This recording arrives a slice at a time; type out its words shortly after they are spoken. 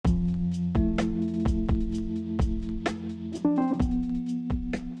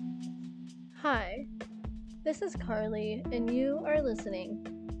This is Carly, and you are listening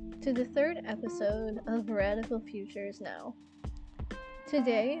to the third episode of Radical Futures Now.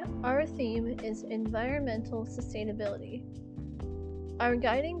 Today, our theme is environmental sustainability. Our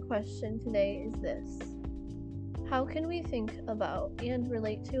guiding question today is this: how can we think about and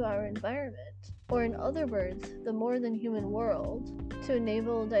relate to our environment, or in other words, the more than human world, to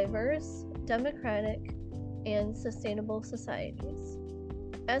enable diverse, democratic, and sustainable societies?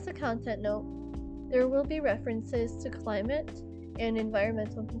 As a content note, there will be references to climate and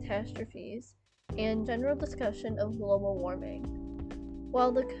environmental catastrophes and general discussion of global warming.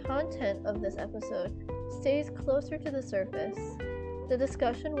 While the content of this episode stays closer to the surface, the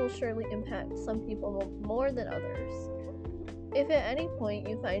discussion will surely impact some people more than others. If at any point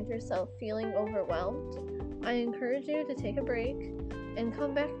you find yourself feeling overwhelmed, I encourage you to take a break and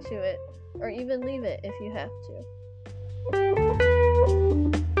come back to it, or even leave it if you have to.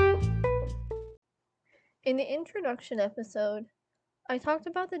 In the introduction episode, I talked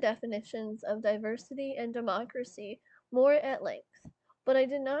about the definitions of diversity and democracy more at length, but I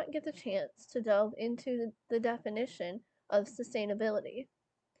did not get the chance to delve into the definition of sustainability.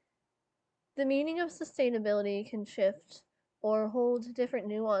 The meaning of sustainability can shift or hold different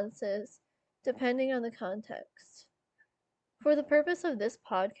nuances depending on the context. For the purpose of this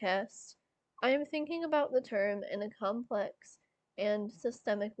podcast, I am thinking about the term in a complex and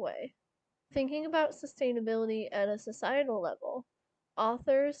systemic way. Thinking about sustainability at a societal level,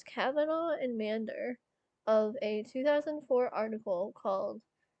 authors Kavanaugh and Mander of a 2004 article called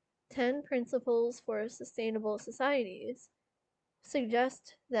 10 Principles for Sustainable Societies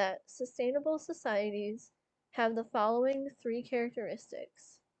suggest that sustainable societies have the following three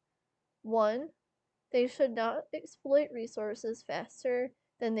characteristics. 1. They should not exploit resources faster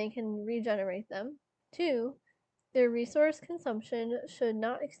than they can regenerate them. 2. Their resource consumption should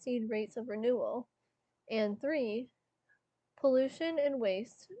not exceed rates of renewal. And 3. Pollution and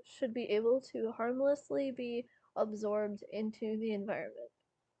waste should be able to harmlessly be absorbed into the environment.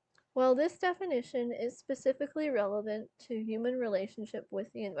 While this definition is specifically relevant to human relationship with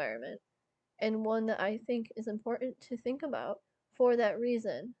the environment, and one that I think is important to think about for that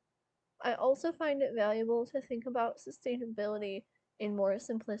reason, I also find it valuable to think about sustainability in more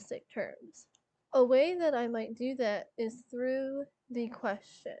simplistic terms. A way that I might do that is through the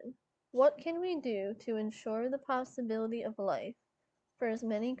question, what can we do to ensure the possibility of life for as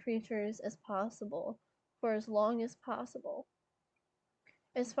many creatures as possible for as long as possible?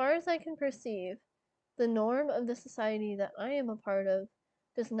 As far as I can perceive, the norm of the society that I am a part of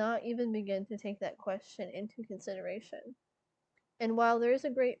does not even begin to take that question into consideration. And while there is a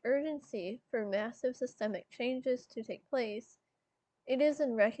great urgency for massive systemic changes to take place, it is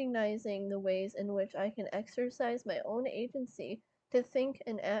in recognizing the ways in which I can exercise my own agency to think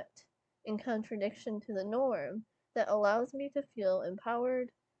and act in contradiction to the norm that allows me to feel empowered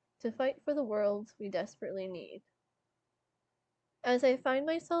to fight for the world we desperately need. As I find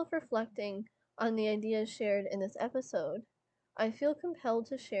myself reflecting on the ideas shared in this episode, I feel compelled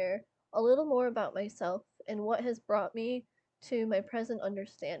to share a little more about myself and what has brought me to my present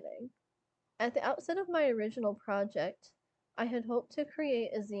understanding. At the outset of my original project, I had hoped to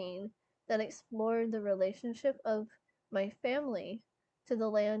create a zine that explored the relationship of my family to the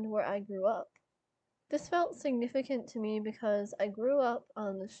land where I grew up. This felt significant to me because I grew up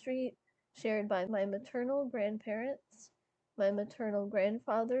on the street shared by my maternal grandparents, my maternal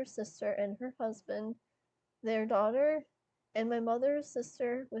grandfather's sister and her husband, their daughter, and my mother's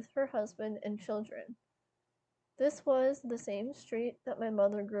sister with her husband and children. This was the same street that my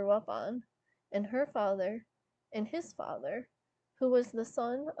mother grew up on, and her father, and his father, who was the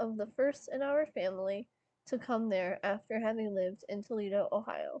son of the first in our family to come there after having lived in Toledo,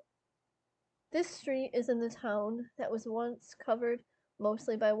 Ohio. This street is in the town that was once covered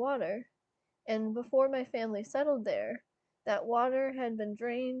mostly by water, and before my family settled there, that water had been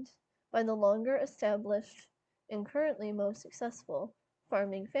drained by the longer established and currently most successful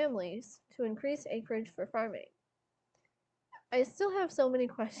farming families to increase acreage for farming. I still have so many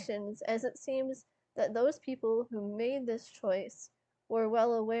questions, as it seems that those people who made this choice were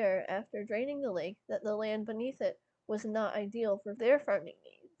well aware after draining the lake that the land beneath it was not ideal for their farming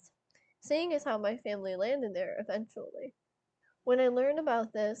needs, seeing as how my family landed there eventually. When I learned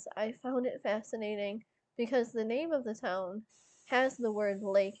about this, I found it fascinating because the name of the town has the word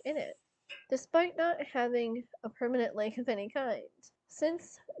lake in it, despite not having a permanent lake of any kind.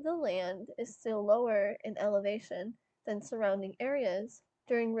 Since the land is still lower in elevation than surrounding areas,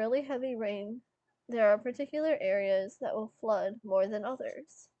 during really heavy rain, there are particular areas that will flood more than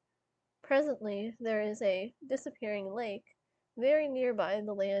others. Presently, there is a disappearing lake very nearby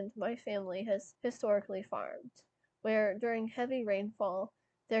the land my family has historically farmed, where during heavy rainfall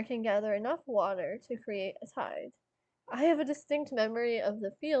there can gather enough water to create a tide. I have a distinct memory of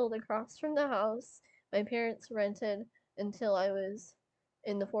the field across from the house my parents rented until I was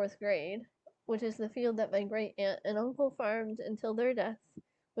in the fourth grade, which is the field that my great aunt and uncle farmed until their death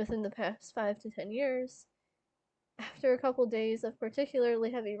within the past 5 to 10 years. After a couple days of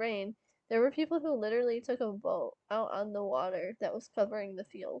particularly heavy rain, there were people who literally took a boat out on the water that was covering the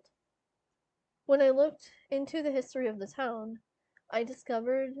field. When I looked into the history of the town, I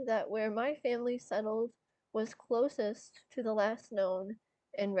discovered that where my family settled was closest to the last known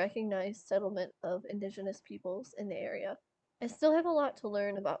and recognized settlement of indigenous peoples in the area. I still have a lot to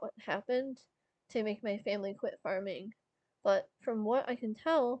learn about what happened to make my family quit farming, but from what I can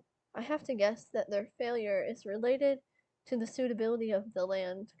tell, I have to guess that their failure is related to the suitability of the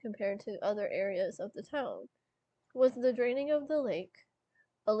land compared to other areas of the town. Was the draining of the lake,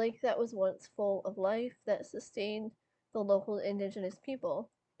 a lake that was once full of life that sustained the local indigenous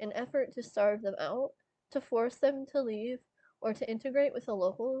people, an effort to starve them out, to force them to leave, or to integrate with the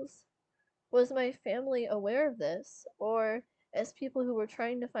locals? Was my family aware of this, or, as people who were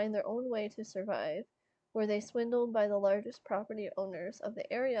trying to find their own way to survive, were they swindled by the largest property owners of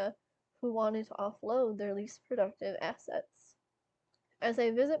the area who wanted to offload their least productive assets? As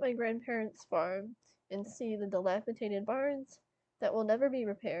I visit my grandparents' farm and see the dilapidated barns that will never be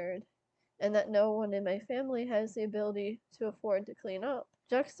repaired, and that no one in my family has the ability to afford to clean up,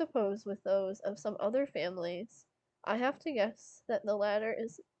 juxtaposed with those of some other families, I have to guess that the latter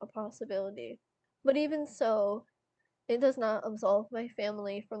is a possibility. But even so, it does not absolve my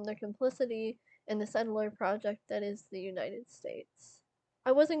family from their complicity in the settler project that is the United States.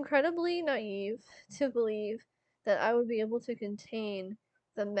 I was incredibly naive to believe that I would be able to contain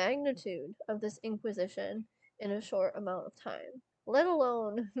the magnitude of this inquisition in a short amount of time, let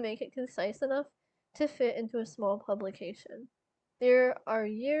alone make it concise enough to fit into a small publication. There are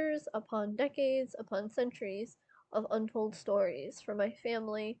years upon decades upon centuries of untold stories from my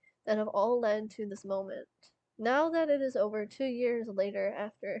family that have all led to this moment. Now that it is over 2 years later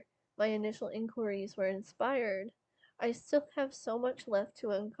after my initial inquiries were inspired, I still have so much left to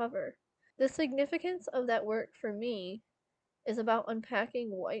uncover. The significance of that work for me is about unpacking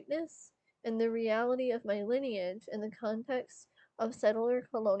whiteness and the reality of my lineage in the context of settler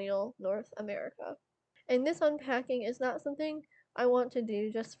colonial North America. And this unpacking is not something I want to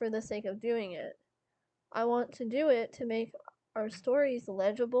do just for the sake of doing it. I want to do it to make our stories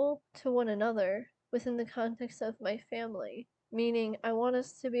legible to one another within the context of my family, meaning I want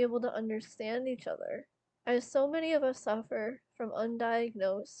us to be able to understand each other. As so many of us suffer from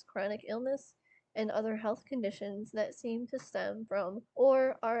undiagnosed chronic illness and other health conditions that seem to stem from,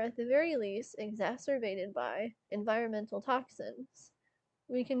 or are at the very least exacerbated by, environmental toxins,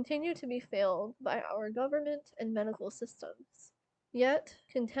 we continue to be failed by our government and medical systems. Yet,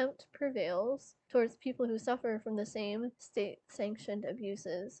 contempt prevails towards people who suffer from the same state sanctioned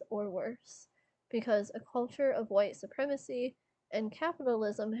abuses or worse, because a culture of white supremacy and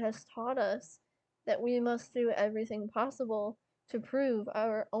capitalism has taught us that we must do everything possible to prove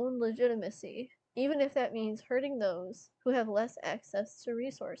our own legitimacy, even if that means hurting those who have less access to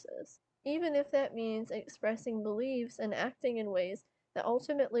resources, even if that means expressing beliefs and acting in ways that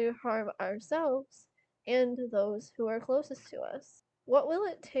ultimately harm ourselves and those who are closest to us. What will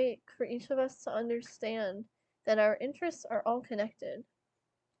it take for each of us to understand that our interests are all connected,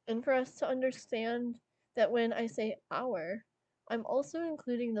 and for us to understand that when I say our, I'm also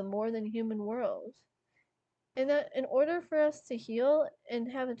including the more than human world, and that in order for us to heal and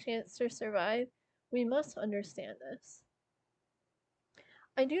have a chance to survive, we must understand this.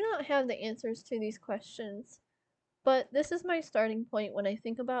 I do not have the answers to these questions, but this is my starting point when I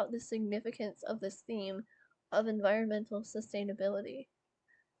think about the significance of this theme of environmental sustainability.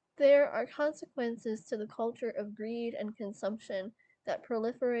 There are consequences to the culture of greed and consumption that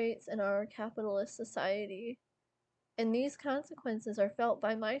proliferates in our capitalist society, and these consequences are felt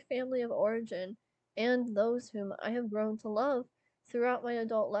by my family of origin and those whom I have grown to love throughout my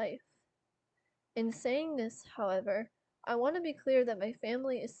adult life. In saying this, however, I want to be clear that my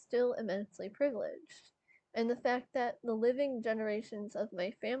family is still immensely privileged, and the fact that the living generations of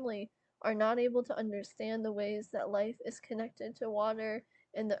my family are not able to understand the ways that life is connected to water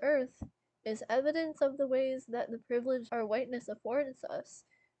and the earth is evidence of the ways that the privilege our whiteness affords us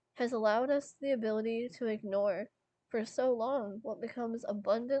has allowed us the ability to ignore for so long what becomes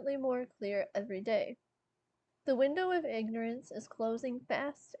abundantly more clear every day. The window of ignorance is closing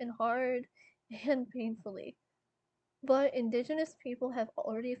fast and hard and painfully. But indigenous people have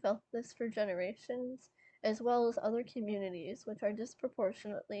already felt this for generations, as well as other communities which are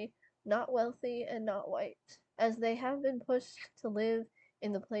disproportionately not wealthy and not white, as they have been pushed to live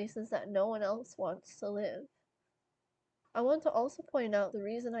in the places that no one else wants to live. I want to also point out the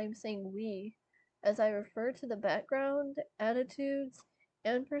reason I'm saying we, as I refer to the background, attitudes,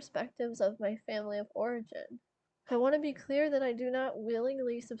 and perspectives of my family of origin. I want to be clear that I do not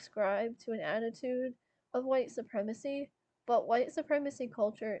willingly subscribe to an attitude of white supremacy, but white supremacy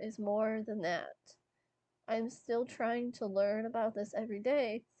culture is more than that. I'm still trying to learn about this every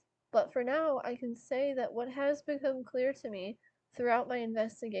day, but for now, I can say that what has become clear to me throughout my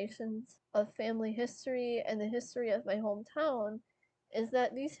investigations of family history and the history of my hometown is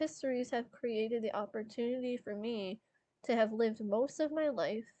that these histories have created the opportunity for me to have lived most of my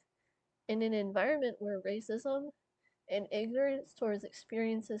life in an environment where racism and ignorance towards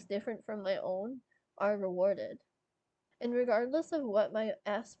experiences different from my own are rewarded. And regardless of what my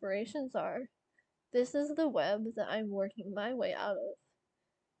aspirations are, this is the web that I'm working my way out of.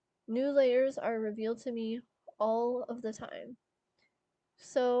 New layers are revealed to me all of the time.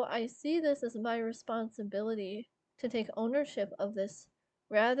 So I see this as my responsibility to take ownership of this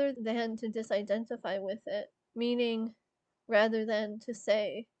rather than to disidentify with it, meaning rather than to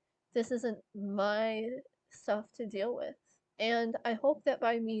say, this isn't my stuff to deal with. And I hope that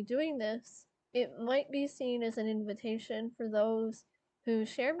by me doing this, it might be seen as an invitation for those who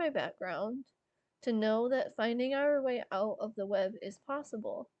share my background to know that finding our way out of the web is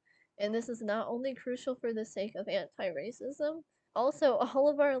possible. And this is not only crucial for the sake of anti racism, also, all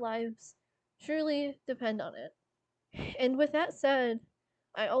of our lives truly depend on it. And with that said,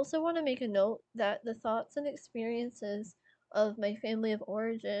 I also want to make a note that the thoughts and experiences of my family of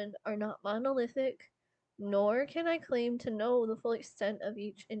origin are not monolithic, nor can I claim to know the full extent of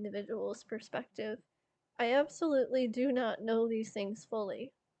each individual's perspective. I absolutely do not know these things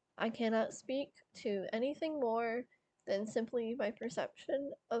fully. I cannot speak to anything more than simply my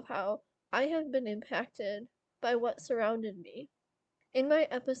perception of how I have been impacted by what surrounded me. In my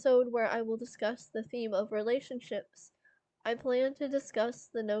episode where I will discuss the theme of relationships, I plan to discuss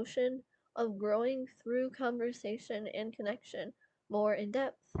the notion of growing through conversation and connection more in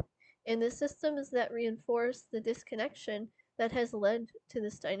depth, and the systems that reinforce the disconnection that has led to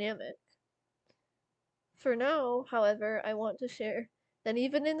this dynamic. For now, however, I want to share that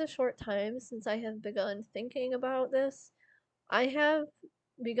even in the short time since I have begun thinking about this, I have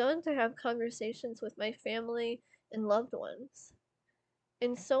begun to have conversations with my family and loved ones.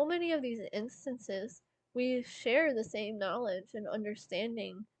 In so many of these instances, we share the same knowledge and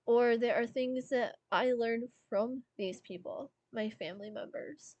understanding, or there are things that I learned from these people, my family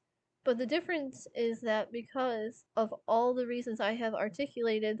members. But the difference is that because of all the reasons I have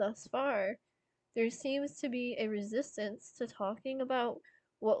articulated thus far, there seems to be a resistance to talking about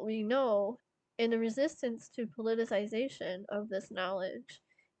what we know and a resistance to politicization of this knowledge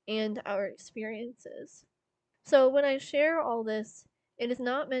and our experiences. So when I share all this, it is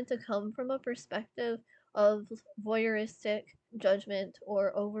not meant to come from a perspective of voyeuristic judgment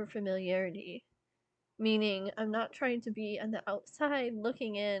or overfamiliarity, meaning I'm not trying to be on the outside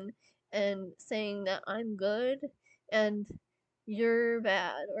looking in and saying that I'm good and you're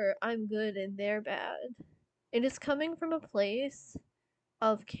bad, or I'm good and they're bad. It is coming from a place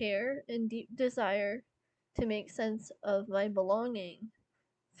of care and deep desire to make sense of my belonging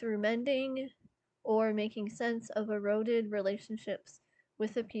through mending or making sense of eroded relationships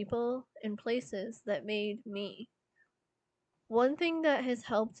with the people and places that made me. One thing that has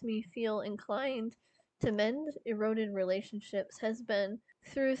helped me feel inclined to mend eroded relationships has been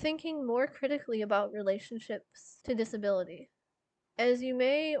through thinking more critically about relationships to disability. As you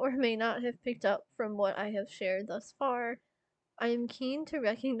may or may not have picked up from what I have shared thus far, I am keen to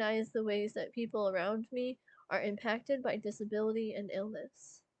recognize the ways that people around me are impacted by disability and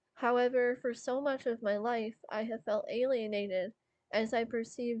illness. However, for so much of my life, I have felt alienated as I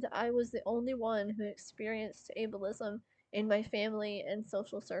perceived I was the only one who experienced ableism in my family and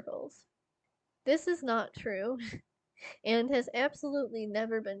social circles. This is not true, and has absolutely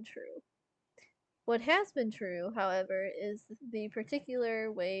never been true. What has been true, however, is the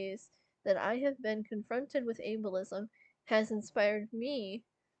particular ways that I have been confronted with ableism has inspired me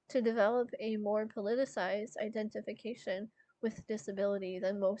to develop a more politicized identification with disability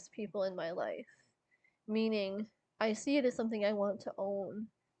than most people in my life. Meaning, I see it as something I want to own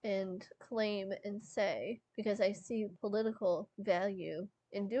and claim and say because I see political value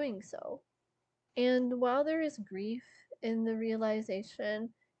in doing so. And while there is grief in the realization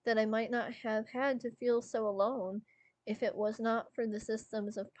that I might not have had to feel so alone if it was not for the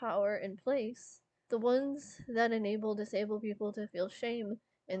systems of power in place, the ones that enable disabled people to feel shame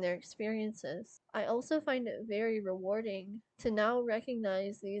and their experiences. I also find it very rewarding to now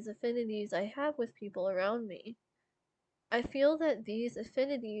recognize these affinities I have with people around me. I feel that these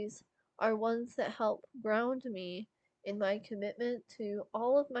affinities are ones that help ground me in my commitment to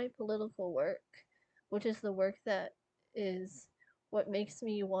all of my political work, which is the work that is what makes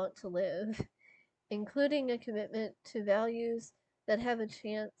me want to live, including a commitment to values that have a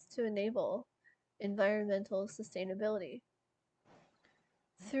chance to enable environmental sustainability.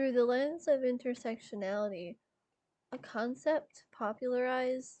 Through the lens of intersectionality, a concept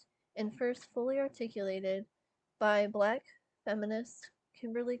popularized and first fully articulated by Black feminist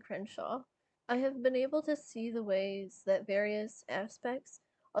Kimberly Crenshaw, I have been able to see the ways that various aspects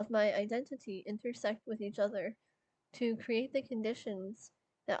of my identity intersect with each other to create the conditions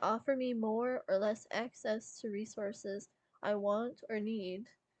that offer me more or less access to resources I want or need,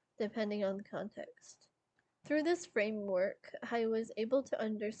 depending on the context. Through this framework, I was able to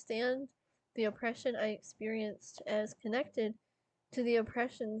understand the oppression I experienced as connected to the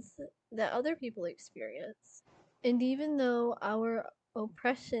oppressions that other people experience. And even though our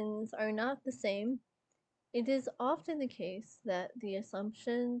oppressions are not the same, it is often the case that the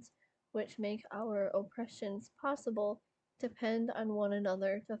assumptions which make our oppressions possible depend on one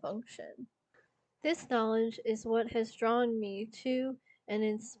another to function. This knowledge is what has drawn me to and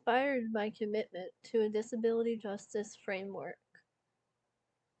inspired my commitment to a disability justice framework.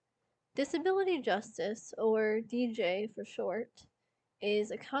 Disability justice, or DJ for short,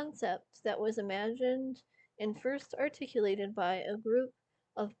 is a concept that was imagined and first articulated by a group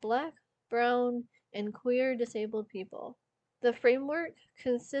of Black, brown, and queer disabled people. The framework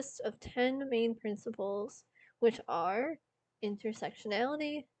consists of 10 main principles, which are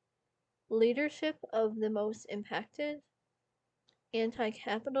intersectionality, leadership of the most impacted,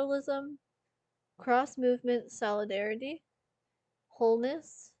 anti-capitalism, cross-movement solidarity,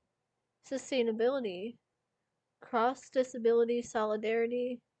 wholeness, sustainability, cross-disability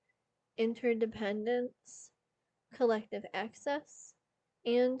solidarity, interdependence, collective access,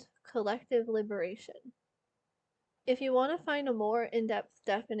 and collective liberation. If you want to find a more in-depth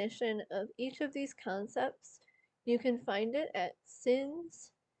definition of each of these concepts, you can find it at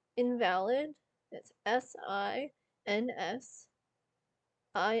SINS Invalid, that's SINVALID.org,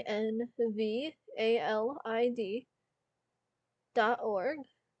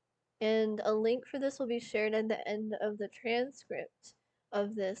 and a link for this will be shared at the end of the transcript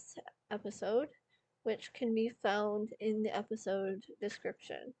of this episode, which can be found in the episode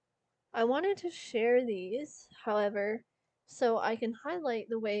description. I wanted to share these, however, so I can highlight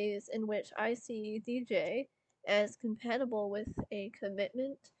the ways in which I see DJ as compatible with a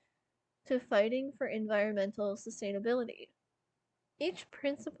commitment to fighting for environmental sustainability. Each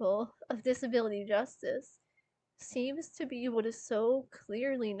principle of disability justice seems to be what is so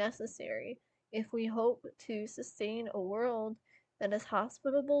clearly necessary if we hope to sustain a world that is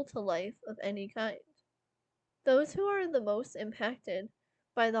hospitable to life of any kind. Those who are the most impacted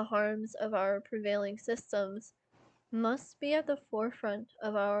by the harms of our prevailing systems must be at the forefront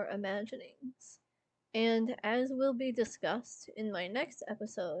of our imaginings. And as will be discussed in my next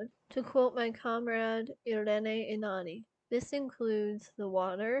episode, to quote my comrade Irene Inani, this includes the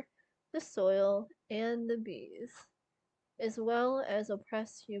water, the soil, and the bees, as well as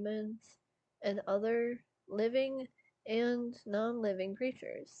oppressed humans and other living and non-living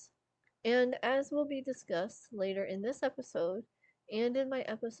creatures. And as will be discussed later in this episode and in my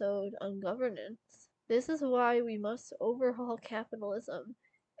episode on governance, this is why we must overhaul capitalism,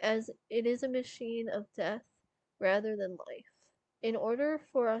 as it is a machine of death rather than life. In order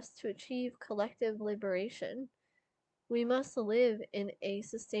for us to achieve collective liberation, we must live in a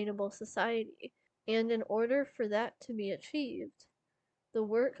sustainable society, and in order for that to be achieved, the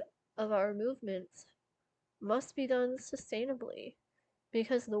work of our movements must be done sustainably,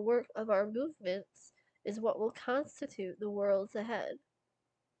 because the work of our movements is what will constitute the worlds ahead.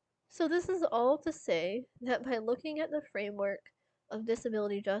 So this is all to say that by looking at the framework of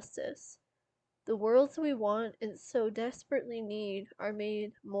disability justice, the worlds we want and so desperately need are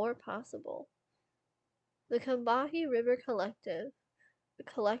made more possible. The Combahee River Collective, a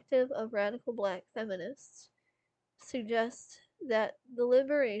collective of radical Black feminists, suggests that the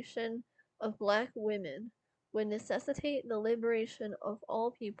liberation of Black women would necessitate the liberation of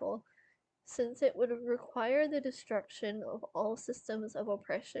all people, since it would require the destruction of all systems of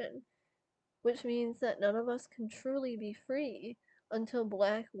oppression, which means that none of us can truly be free until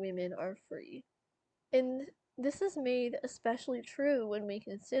Black women are free. And this is made especially true when we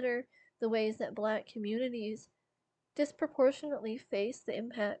consider the ways that Black communities disproportionately face the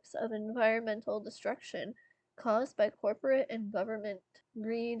impacts of environmental destruction caused by corporate and government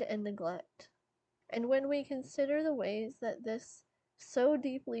greed and neglect. And when we consider the ways that this so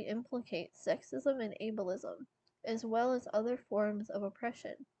deeply implicates sexism and ableism, as well as other forms of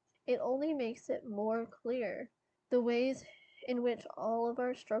oppression, it only makes it more clear the ways in which all of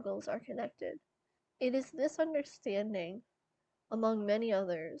our struggles are connected. It is this understanding, among many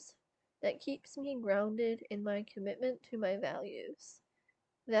others, that keeps me grounded in my commitment to my values,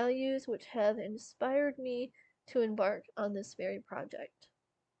 values which have inspired me to embark on this very project.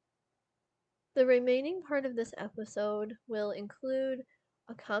 The remaining part of this episode will include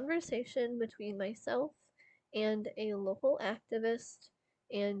a conversation between myself and a local activist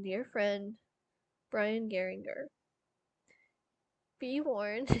and dear friend, Brian Geringer. Be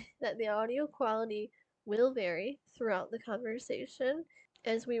warned that the audio quality will vary throughout the conversation,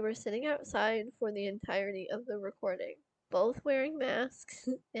 as we were sitting outside for the entirety of the recording, both wearing masks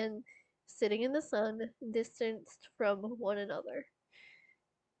and sitting in the sun, distanced from one another.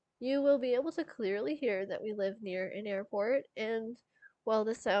 You will be able to clearly hear that we live near an airport, and while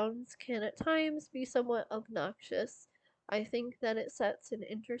the sounds can at times be somewhat obnoxious, I think that it sets an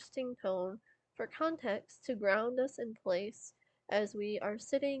interesting tone for context to ground us in place as we are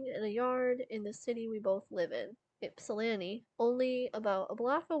sitting in a yard in the city we both live in, Ypsilanti, only about a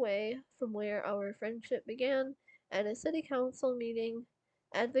block away from where our friendship began, at a city council meeting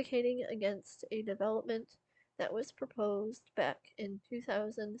advocating against a development that was proposed back in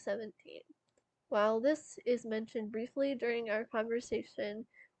 2017. While this is mentioned briefly during our conversation,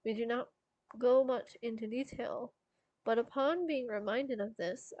 we do not go much into detail, but upon being reminded of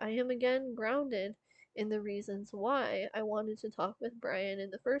this, I am again grounded in the reasons why I wanted to talk with Brian in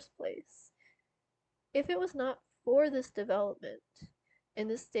the first place. If it was not for this development and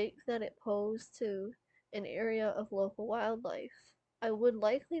the stakes that it posed to an area of local wildlife, I would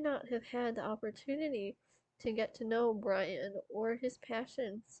likely not have had the opportunity to get to know Brian or his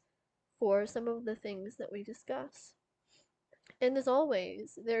passions for some of the things that we discuss. And as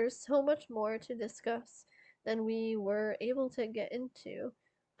always, there's so much more to discuss than we were able to get into.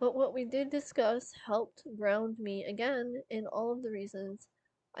 But what we did discuss helped ground me again in all of the reasons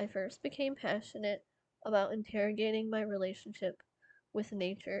I first became passionate about interrogating my relationship with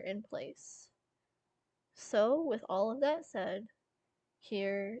nature and place. So, with all of that said,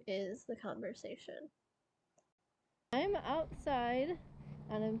 here is the conversation. I'm outside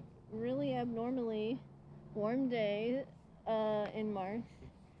on a really abnormally warm day in March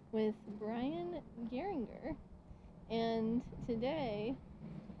with Brian Geringer. And today,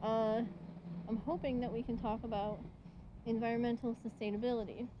 I'm hoping that we can talk about environmental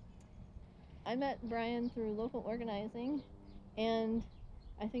sustainability. I met Brian through local organizing, and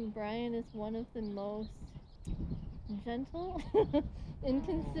I think Brian is one of the most gentle and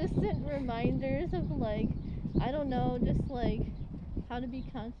consistent reminders of, like, I don't know, just like how to be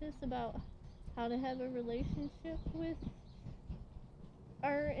conscious about how to have a relationship with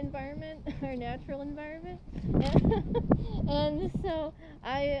our environment, our natural environment. And so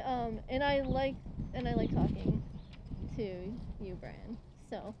I like talking to you, Brian.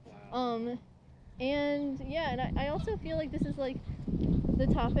 So and yeah, and I also feel like this is like the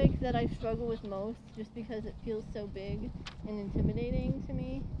topic that I struggle with most, just because it feels so big and intimidating to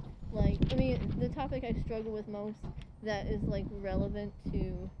me. Like, I mean, the topic I struggle with most that is like relevant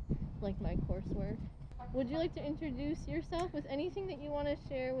to like my coursework. Would you like to introduce yourself with anything that you want to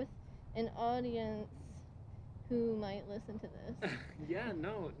share with an audience who might listen to this? Yeah,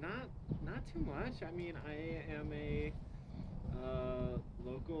 no, not too much. I mean, I am a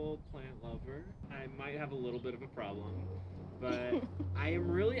local plant lover. I might have a little bit of a problem, but I am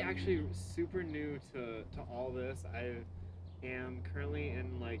really actually super new to all this. I am currently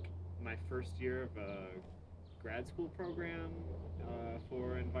in like my first year of a grad school program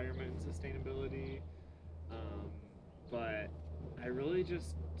for environment and sustainability. Um, but I really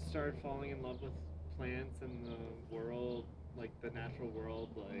just started falling in love with plants and the world, like the natural world,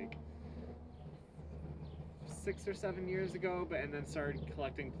 like 6 or 7 years ago. But and then started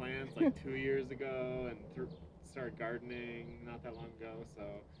collecting plants like 2 years ago, and started gardening not that long ago. So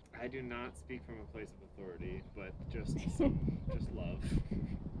I do not speak from a place of authority, but just just love.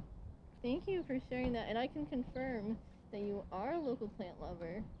 Thank you for sharing that, and I can confirm that you are a local plant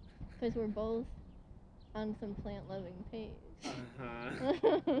lover, because we're both on some plant loving page.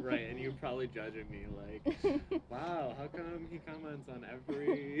 Right, and you're probably judging me like, wow, how come he comments on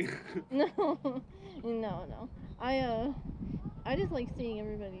every? No. I just like seeing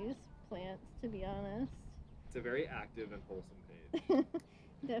everybody's plants, to be honest. It's a very active and wholesome page.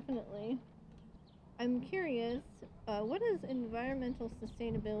 Definitely. I'm curious, what does environmental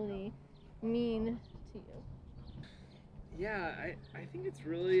sustainability mean to you? Yeah, I think it's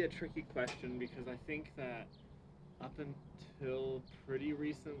really a tricky question because I think that up until pretty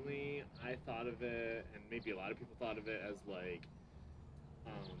recently, I thought of it, and maybe a lot of people thought of it as like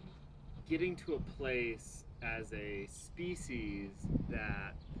um, getting to a place as a species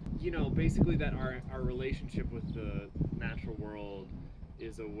that, basically that our relationship with the natural world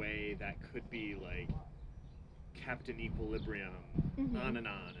is a way that could be like kept in equilibrium Mm-hmm. on and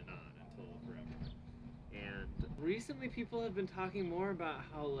on and on until forever. And recently, people have been talking more about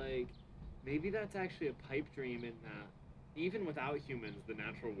how, like, maybe that's actually a pipe dream in that even without humans, the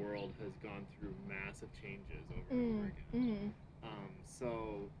natural world has gone through massive changes over and over again. Mm-hmm.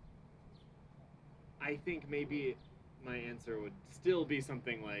 So I think maybe my answer would still be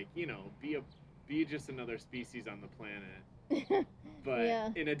something like, be just another species on the planet, but Yeah.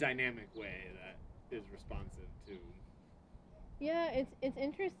 in a dynamic way that is responsive to. Yeah, it's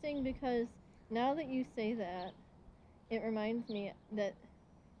interesting because now that you say that, it reminds me that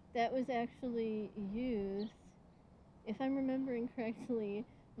that was actually used, if I'm remembering correctly,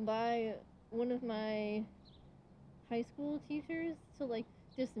 by one of my high school teachers to like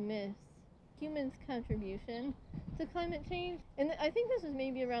dismiss humans' contribution to climate change. And I think this was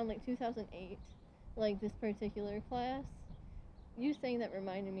maybe around like 2008, like this particular class. You saying that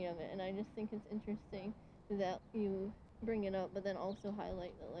reminded me of it, and I just think it's interesting that you bring it up, but then also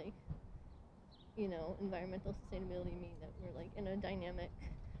highlight that like environmental sustainability mean that we're like in a dynamic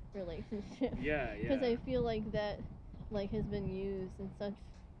relationship. Yeah, Because yeah. I feel like that like has been used in such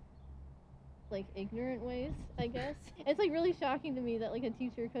like ignorant ways, I guess. It's like really shocking to me that like a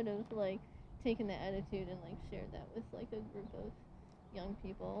teacher could have like taken that attitude and like shared that with like a group of young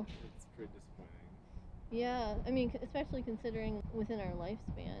people. It's pretty disappointing. Yeah, I mean, especially considering within our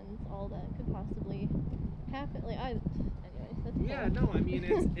lifespans, all that could possibly happen. Anyways, that's a Yeah, whole. no, I mean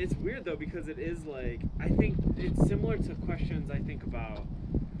it's weird though because it is like I think it's similar to questions I think about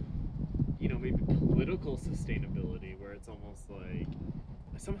maybe political sustainability where it's almost like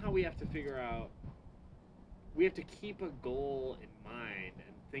somehow we have to keep a goal in mind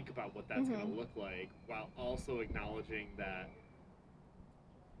and think about what that's going to Mhm. look like while also acknowledging that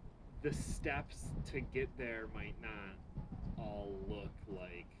the steps to get there might not all look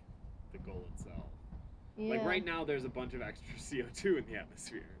like the goal itself. Like Yeah. right now there's a bunch of extra CO2 in the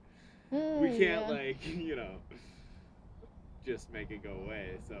atmosphere. We can't Yeah. like, just make it go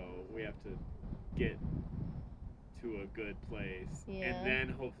away. So we have to get to a good place, and Yeah. then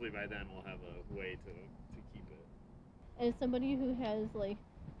hopefully by then we'll have a way to keep it. As somebody who has like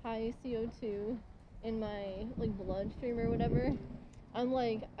high CO2 in my like bloodstream or whatever, I'm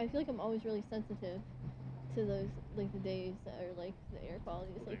like I feel like I'm always really sensitive to those like the days that are like the air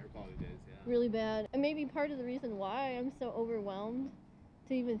quality is Well, the like air quality days, yeah. really bad. And maybe part of the reason why I'm so overwhelmed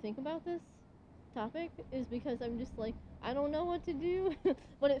to even think about this topic is because I'm just like I don't know what to do,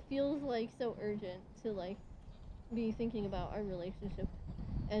 but it feels like so urgent to like be thinking about our relationship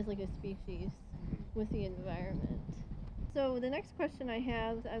as like a species with the environment. So the next question I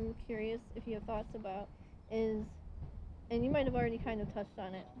have, I'm curious if you have thoughts about, is, and you might have already kind of touched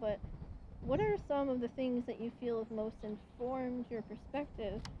on it, but what are some of the things that you feel have most informed your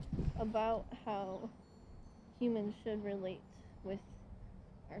perspective about how humans should relate with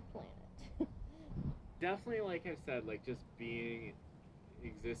our planet? Definitely, like I've said, like just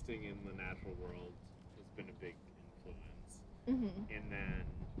existing in the natural world has been a big influence. Mhm. And then,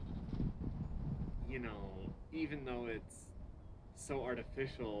 even though it's so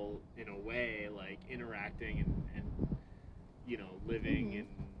artificial in a way, like interacting and living Mhm. in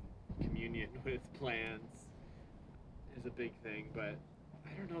communion with plants is a big thing. But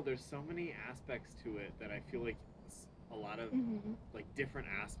I don't know, there's so many aspects to it that I feel like a lot of Mhm. like different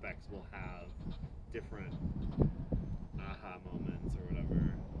aspects will have different aha moments or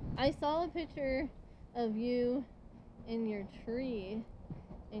whatever. I saw a picture of you in your tree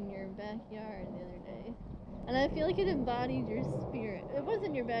in your backyard the other day. And I feel like it embodied your spirit. It was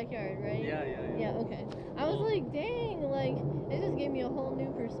in your backyard, right? Yeah, yeah, yeah. Yeah, okay. I was Well, like, dang, like, it just gave me a whole new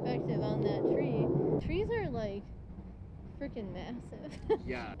perspective on that tree. Trees are like freaking massive.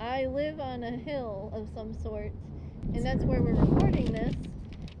 yeah. I live on a hill of some sort, and that's where we're recording this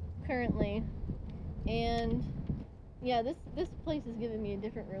currently. And yeah, this place has given me a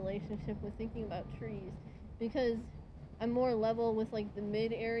different relationship with thinking about trees because I'm more level with like the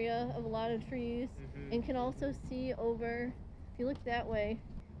mid area of a lot of trees and can also see over. If you look that way,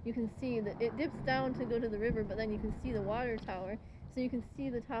 you can see that it dips down to go to the river, but then you can see the water tower, so you can see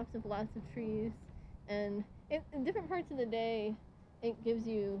the tops of lots of trees. And in different parts of the day, it gives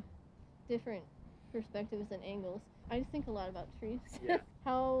you different perspectives and angles. I just think a lot about trees. Yeah.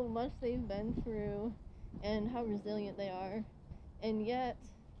 How much they've been through and how resilient they are, and yet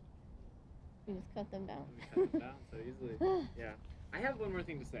we just cut them down. We cut them down so easily. Yeah. I have one more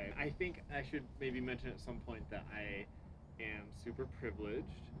thing to say. I think I should maybe mention at some point that I am super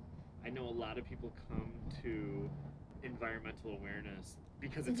privileged. I know a lot of people come to environmental awareness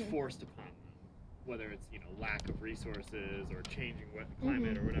because it's forced upon them, whether it's lack of resources or changing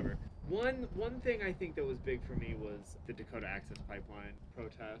climate or whatever. One thing I think that was big for me was the Dakota Access Pipeline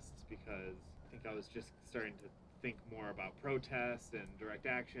protests, because I think I was just starting to think more about protests and direct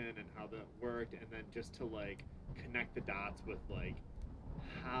action and how that worked, and then just to connect the dots with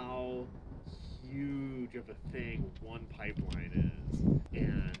how huge of a thing one pipeline is,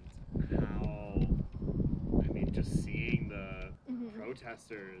 and how, I mean, just seeing the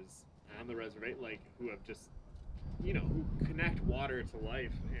protesters on the reservation, who have just, who connect water to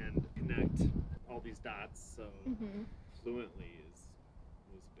life and connect all these dots so fluently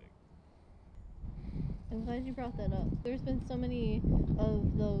was big. I'm glad you brought that up. There's been so many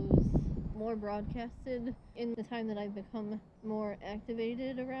of those more broadcasted in the time that I've become more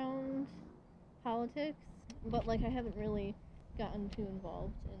activated around politics, but I haven't really gotten too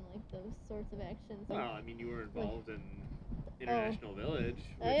involved in those sorts of actions. Well, I mean, you were involved in International Village, which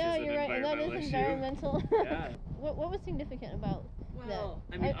yeah, is an you're right, and that is issue. environmental. Yeah. What was significant about that? Well,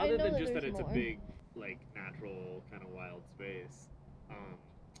 I mean, other than just that it's more. a big, natural kind of wild space.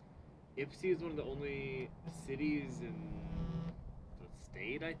 Ypsi is one of the only cities in the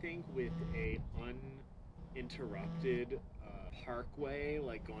state, I think, with a uninterrupted parkway,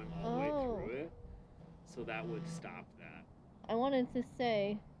 going all the way through it. So that would stop that. I wanted to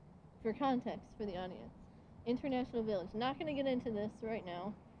say, for context for the audience, International Village. Not going to get into this right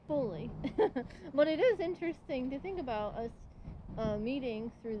now fully, but it is interesting to think about us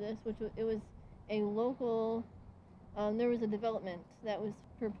meeting through this, which it was a local. There was a development that was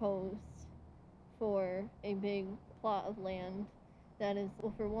proposed for a big plot of land that is,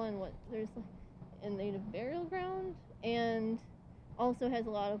 well, for one, there's a native burial ground, and also has a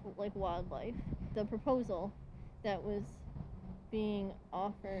lot of wildlife. The proposal that was being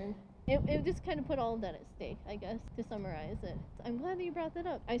offered, it just kind of put all of that at stake, I guess, to summarize it. I'm glad that you brought that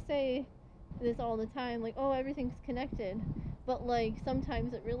up. I say this all the time, oh, everything's connected, but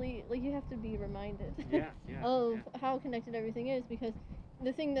sometimes it really, you have to be reminded of how connected everything is, because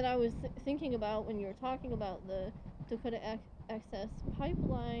the thing that I was thinking about when you were talking about the Dakota Access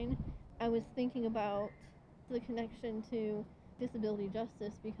Pipeline, I was thinking about the connection to disability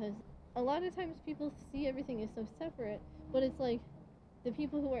justice, because a lot of times people see everything as so separate, but it's the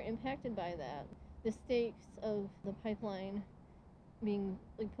people who are impacted by that, the stakes of the pipeline being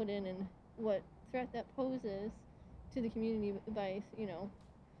put in, and what threat that poses to the community by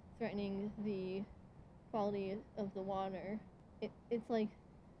threatening the quality of the water. It's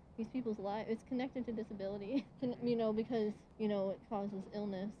these people's lives. It's connected to disability, because it causes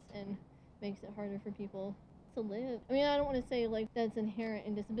illness and makes it harder for people to live. I mean, I don't want to say that's inherent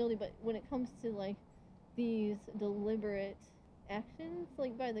in disability, but when it comes to these deliberate actions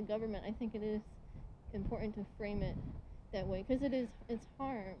by the government, I think it is important to frame it that way, because it's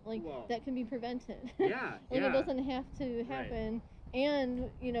harm that can be prevented. Yeah. It doesn't have to happen. Right. And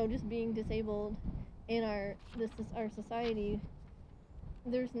just being disabled in our society,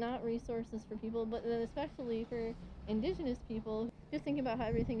 there's not resources for people, but especially for indigenous people. Just thinking about how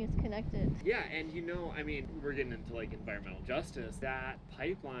everything is connected. Yeah, and I mean, we're getting into environmental justice. That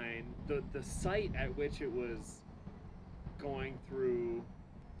pipeline, the site at which it was going through,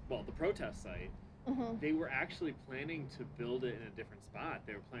 well, the protest site, they were actually planning to build it in a different spot.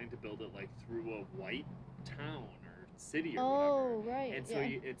 They were planning to build it through a white town or city or whatever. Oh, right. And so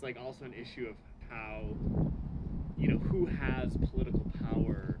it's also an issue of how, who has political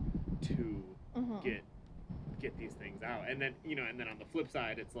power to get these things out. And then, and then on the flip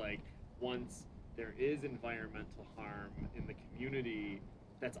side, it's once there is environmental harm in the community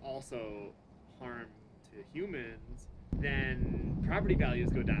that's also harm to humans, then property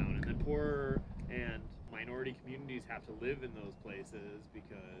values go down, and then poor and minority communities have to live in those places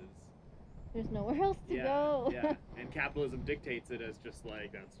because there's nowhere else to go. Yeah, and capitalism dictates it as just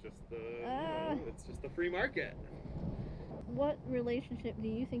that's just the it's just the free market. What relationship do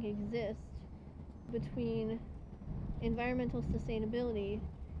you think exists between environmental sustainability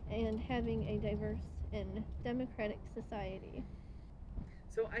and having a diverse and democratic society?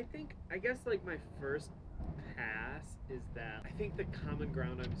 So I guess my first pass is that I think the common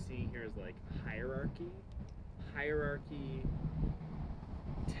ground I'm seeing here is hierarchy. Hierarchy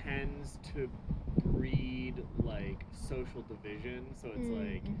tends to breed social division, so it's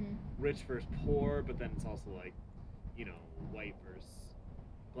rich versus poor, but then it's also white versus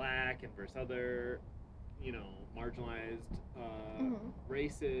black and versus other marginalized Mhm.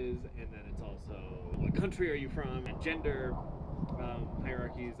 races, and then it's also what country are you from, and gender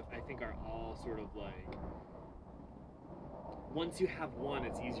hierarchies. I think are all sort of like, once you have one,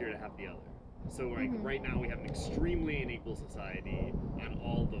 it's easier to have the other. So like Mhm. right now we have an extremely unequal society on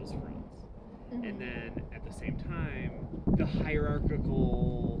all those fronts. And Mhm. then at the same time, the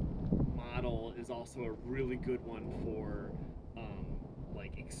hierarchical model is also a really good one for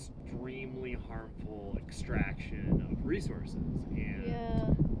like extremely harmful extraction of resources and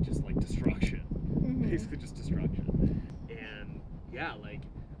Yeah. just like destruction, Mhm. basically just destruction. And yeah, like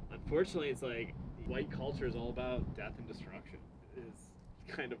unfortunately, it's like white culture is all about death and destruction. Is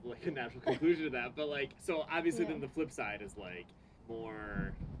kind of like a natural conclusion to that. But like, so obviously, Yeah. then the flip side is like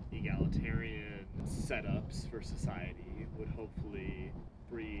more egalitarian setups for society would hopefully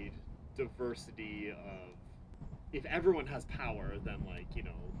breed diversity of, if everyone has power, then like,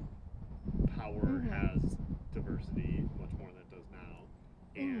 power Mhm. has diversity much more than it does now.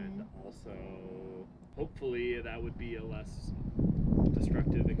 And Mhm. also hopefully that would be a less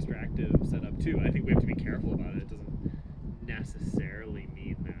destructive extractive setup too. I think we have to be careful about it. It doesn't necessarily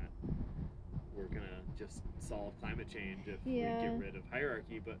mean that we're gonna just solve climate change if we get Yeah. rid of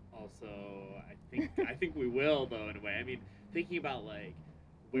hierarchy, but also I think we will, though, in a way. I mean, thinking about like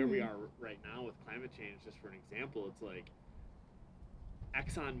where we Mhm. are right now with climate change, just for an example, it's like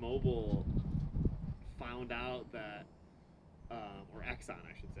ExxonMobil found out that, or Exxon,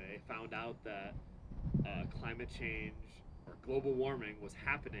 I should say, found out that climate change or global warming was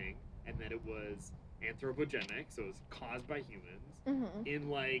happening, and that it was anthropogenic, so it was caused by humans, Mhm. in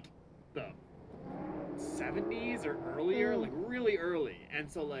like the 70s or earlier, Mhm. like really early.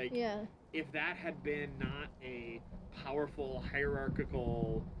 And so, like, Yeah. if that had been not a powerful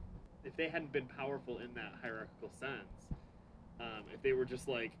hierarchical, if they hadn't been powerful in that hierarchical sense, if they were just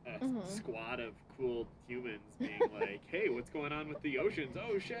like a Mhm. squad of cool humans being like, "Hey, what's going on with the oceans?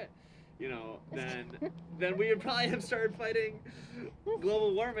 Oh shit," then we would probably have started fighting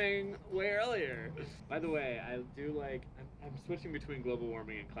global warming way earlier. By the way, I do like I'm switching between global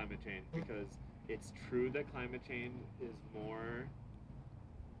warming and climate change because it's true that climate change is more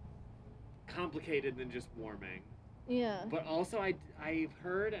complicated than just warming, Yeah. but also I've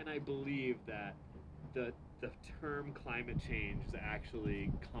heard and I believe that the the term climate change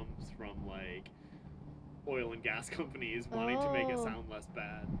actually comes from like oil and gas companies wanting to make it Oh, sound less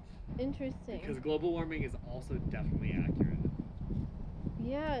bad, interesting. because global warming is also definitely accurate.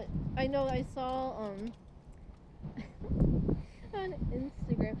 Yeah, I know. I saw on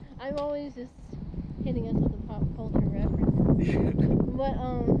Instagram. I'm always just hitting us with the pop culture references.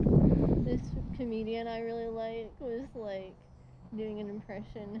 But this comedian I really like was like doing an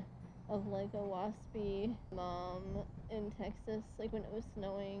impression of like a waspy mom in Texas, like when it was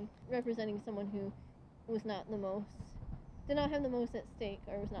snowing, representing someone who was not the most, did not have the most at stake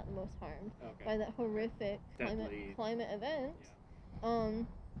or was not the most harmed Okay. by that horrific Deadly. climate event. Yeah.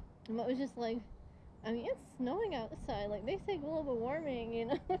 But it was just like, I mean, it's snowing outside. Like they say global warming, you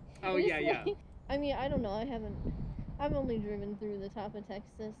know. Oh It's yeah, just yeah. like, I mean, I don't know. I've only driven through the top of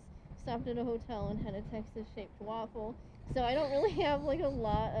Texas, stopped at a hotel and had a Texas-shaped waffle. So I don't really have like a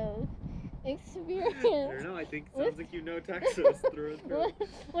lot of I experience don't know. I think it with. sounds like you know Texas through and through.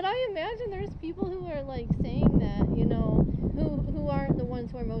 What I imagine there's people who are like saying that, you know, who aren't the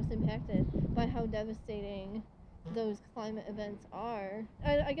ones who are most impacted by how devastating those climate events are.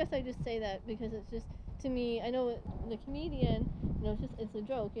 I guess I just say that because it's just, to me, I know the comedian, you know, it's a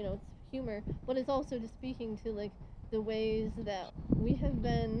joke, you know, it's humor, but it's also just speaking to like the ways that we have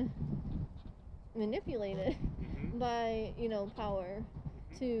been manipulated Mm-hmm. by, you know, power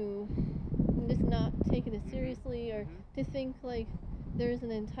Mm-hmm. to just not take it as seriously, or Mm-hmm. to think like there's an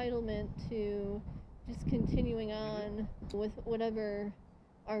entitlement to just continuing on with whatever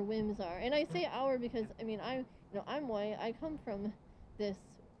our whims are. And I say our because I mean I'm white. I come from this,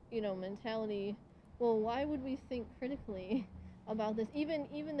 you know, mentality. Well, why would we think critically about this?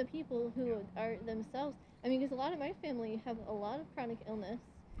 Even the people who are themselves. I mean, because a lot of my family have a lot of chronic illness,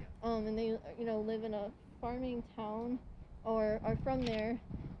 and they, you know, live in a farming town or are from there,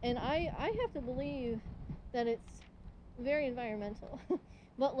 and I have to believe that it's very environmental,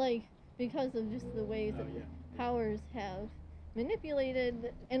 but like because of just the ways that powers have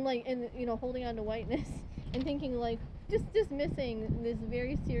manipulated and like, and you know, holding on to whiteness and thinking like just dismissing these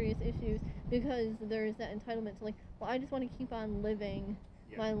very serious issues because there's that entitlement to like, well, I just want to keep on living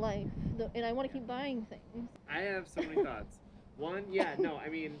my life, and I want to keep buying things. I have so many thoughts. One, yeah, no, I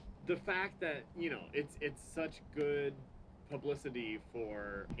mean the fact that it's such good publicity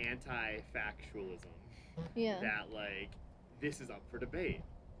for anti-factualism Yeah. that like this is up for debate.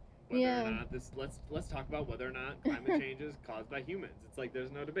 whether or Yeah. not this let's talk about whether or not climate change is caused by humans. It's like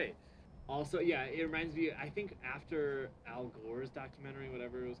there's no debate. Also, yeah, it reminds me. I think after Al Gore's documentary,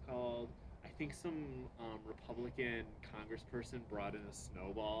 whatever it was called, I think some Republican congressperson brought in a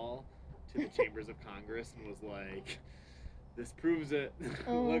snowball to the chambers of Congress and was like, "This proves it.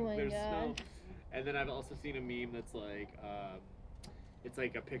 Oh Look, my there's snow." gosh. And then I've also seen a meme that's like, it's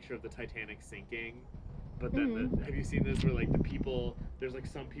like a picture of the Titanic sinking. But then Mhm. have you seen this where like the people there's like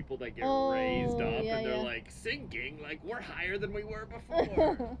some people that get raised Oh, up yeah, and they're yeah. like sinking like we're higher than we were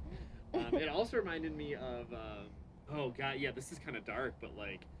before. It also reminded me of oh god, yeah, this is kind of dark, but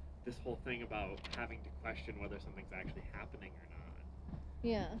like this whole thing about having to question whether something's actually happening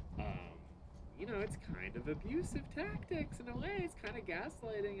Yeah. or not. You know, it's kind of abusive tactics in a way. It's kind of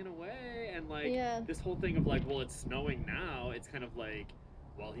gaslighting in a way, and like Yeah. this whole thing of like, well, it's snowing now. It's kind of like,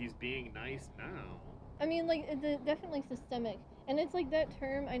 well, he's being nice now. I mean, like, it's definitely systemic. And it's like that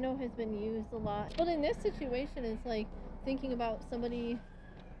term I know has been used a lot. But in this situation, it's like thinking about somebody,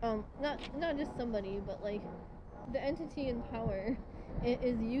 not just somebody, but like the entity in power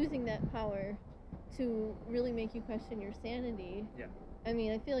is using that power to really make you question your sanity. Yeah. I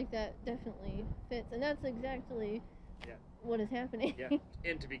mean, I feel like that definitely fits. And that's exactly Yeah. what is happening. Yeah.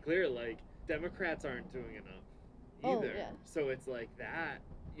 And to be clear, like, Democrats aren't doing enough either. Oh, yeah. So it's like that,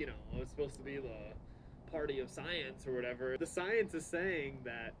 you know, it's supposed to be the party of science or whatever. The science is saying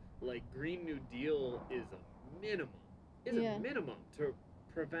that, like, Green New Deal is a minimum, Yeah. to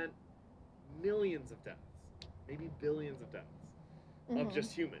prevent millions of deaths, maybe billions of deaths of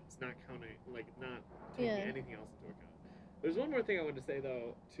just humans, not counting, like, not taking Yeah. anything else into account. There's one more thing I wanted to say,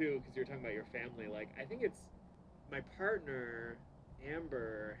 though, too, because you're talking about your family. Like, I think it's my partner,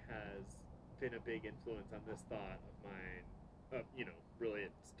 Amber, has been a big influence on this thought of mine. You know, really,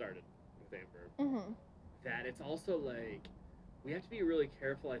 it started with Amber. Mhm. That it's also like we have to be really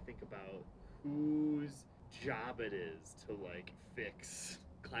careful, I think, about whose job it is to like fix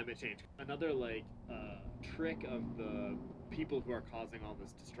climate change. Another like trick of the people who are causing all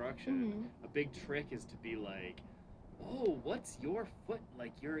this destruction, Mhm. a big trick is to be like, oh, what's your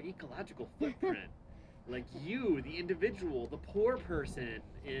like your ecological footprint? Like you, the individual, the poor person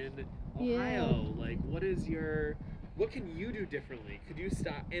in Ohio, like what can you do differently? Could you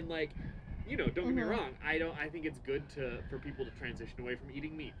stop and like, you know, don't get me wrong. I think it's good for people to transition away from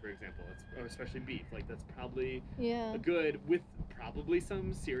eating meat, for example. Or especially beef. Like that's probably Yeah. a good with probably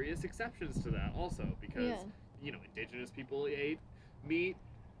some serious exceptions to that also because Yeah. you know, indigenous people ate meat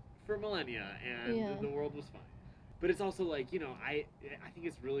for millennia and Yeah. the world was fine. But it's also like, you know, I think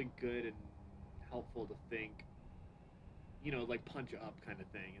it's really good and helpful to think, you know, like punch up kind of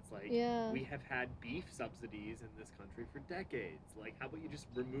thing. It's like Yeah. we have had beef subsidies in this country for decades. Like, how about you just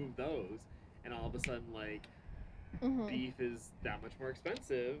remove those, and all of a sudden, like, beef is that much more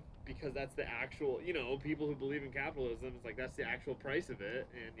expensive because that's the actual, you know, people who believe in capitalism. It's like that's the actual price of it,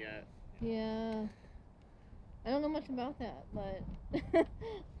 and yet. Yeah. I don't know much about that, but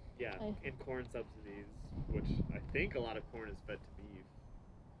yeah, and corn subsidies, which I think a lot of corn is fed to beef.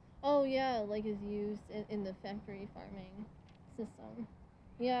 Oh yeah, like is used in the factory farming system.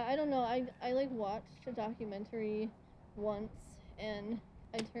 Yeah, I don't know. I like watched a documentary once and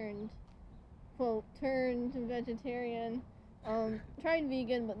I turned vegetarian. Tried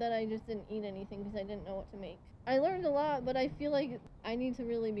vegan, but then I just didn't eat anything because I didn't know what to make. I learned a lot, but I feel like I need to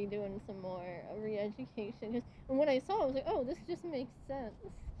really be doing some more re-education. Cause when I saw it, I was like, oh, this just makes sense.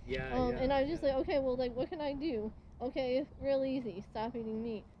 Yeah, and I was just like, okay, well, like, what can I do? Okay, real easy. Stop eating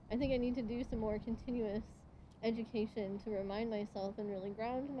meat. I think I need to do some more continuous education to remind myself and really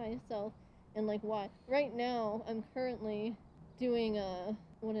ground myself and like why. Right now, I'm currently doing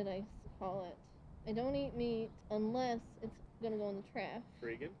what did I call it? I don't eat meat unless it's gonna go in the trash.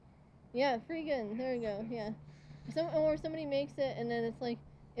 Freegan? Yeah, freegan. There we go. Yeah. Or somebody makes it and then it's like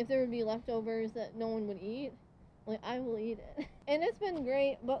if there would be leftovers that no one would eat, like I will eat it. And it's been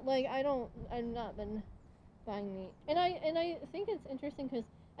great, but like I've not been buying meat. And I think it's interesting cuz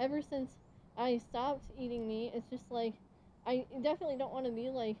ever since I stopped eating meat, it's just like I definitely don't want to be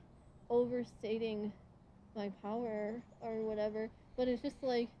like overstating my power or whatever, but it's just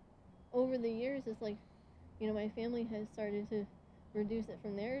like over the years it's like, you know, my family has started to reduce it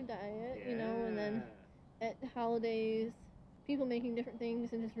from their diet, you know, and then at holidays people making different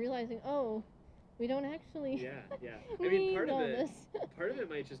things and just realizing, oh, we don't actually yeah. I mean, part of it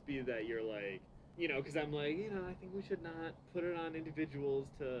might just be that you're like, you know, because I'm like, you know, I think we should not put it on individuals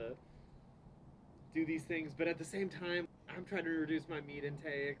to do these things, but at the same time, I'm trying to reduce my meat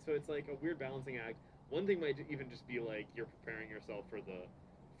intake, so it's like a weird balancing act. One thing might even just be like you're preparing yourself for the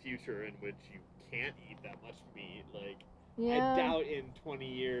future in which you can't eat that much meat, like I Yeah. doubt in 20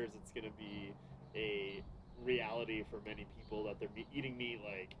 years it's gonna be a reality for many people that they're eating meat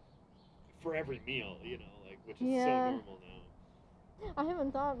like for every meal, you know, like which is so Yeah. normal now. I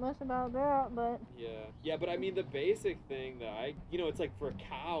haven't thought much about that, but Yeah, yeah, but I mean the basic thing that it's like for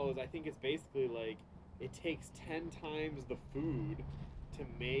cows, I think it's basically like it takes 10 times the food to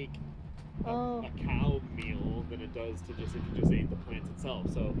make oh, a cow meal than it does to just if you just ate the plants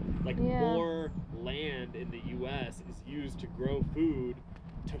itself. So like yeah. more land in the U.S. is used to grow food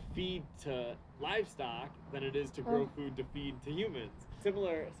to feed to livestock than it is to Oh, grow food to feed to humans.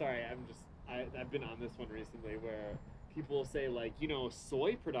 Similar. Sorry, I've been on this one recently where people say like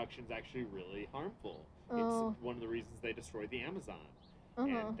soy production is actually really harmful. It's oh, one of the reasons they destroyed the Amazon, and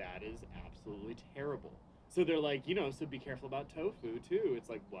uh-huh. that is absolutely terrible. So they're like, so be careful about tofu too. It's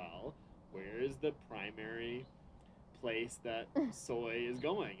like, well, where is the primary place that soy is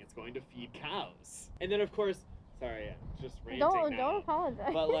going? It's going to feed cows. And then of course, sorry, I'm just ranting Don't now.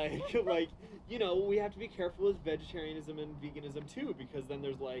 apologize. But like like, we have to be careful with vegetarianism and veganism too, because then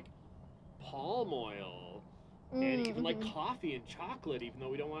there's like palm oil and even like Mm-hmm. coffee and chocolate, even though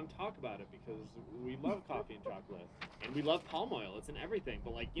we don't want to talk about it because we love coffee and chocolate and we love palm oil. It's in everything,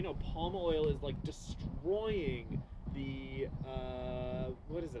 but like palm oil is like destroying the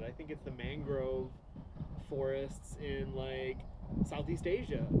what is it? I think it's the mangrove forests in like Southeast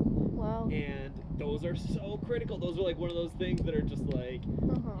Asia, Wow. and those are so critical. Those are like one of those things that are just like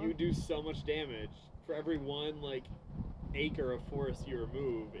Uh-huh. you do so much damage for every one like acre of forest you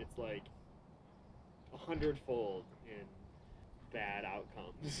remove. It's like 100-fold in bad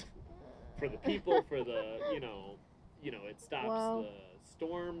outcomes for the people, for the it stops Wow. the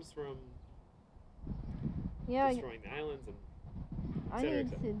storms from Yeah, destroying the islands and et I cetera, et need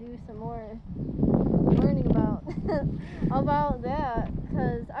cetera. to do some more learning about about that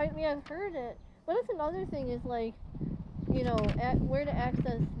because I mean I've heard it, but that's another thing is like where to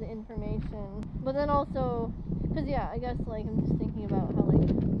access the information, but then also because yeah I guess like I'm just thinking about how like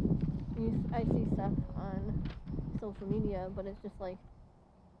I see stuff on social media, but it's just like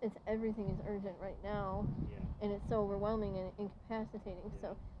it's everything is urgent right now, Yeah, and it's so overwhelming and incapacitating. yeah,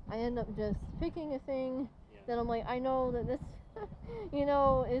 So I end up just picking a thing yeah, that I'm like I know that this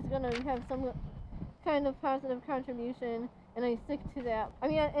is gonna have some kind of positive contribution, and I stick to that. I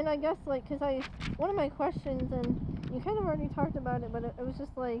mean, and I guess like because one of my questions, and you kind of already talked about it, but it was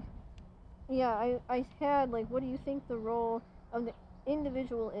just like, yeah, I had like, what do you think the role of the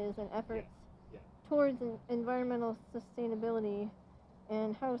individual is in yeah, efforts yeah. towards environmental sustainability,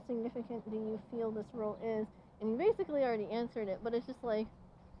 and how significant do you feel this role is? And you basically already answered it, but it's just like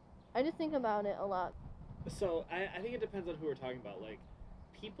I just think about it a lot. So I think it depends on who we're talking about. Like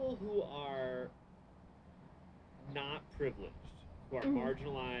people who are not privileged, who are Mhm.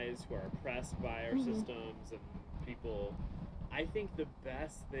 marginalized, who are oppressed by our Mhm. systems and people, I think the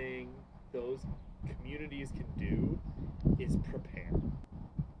best thing those communities can do is prepare.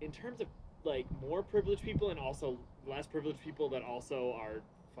 In terms of like more privileged people and also less privileged people that also are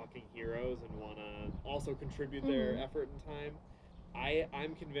fucking heroes and want to also contribute their Mhm. effort and time,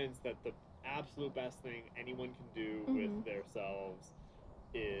 I'm convinced that the absolute best thing anyone can do with Mhm. themselves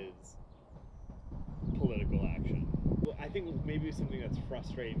is political action. Well, I think maybe something that's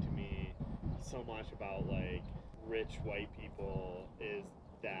frustrating to me so much about like rich white people is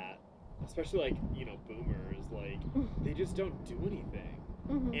that, especially like boomers, like they just don't do anything.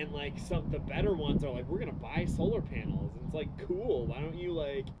 Mhm. And like the better ones are like, we're gonna buy solar panels, and it's like, cool. Why don't you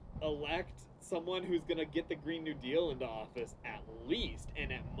like elect someone who's gonna get the Green New Deal into office at least,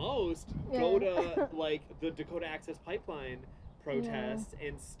 and at most go Yeah. to like the Dakota Access Pipeline Yeah. protests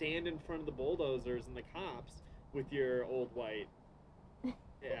and stand in front of the bulldozers and the cops with your old white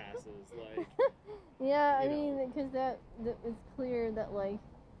asses, like Yeah, I you know, mean, because that it's clear that like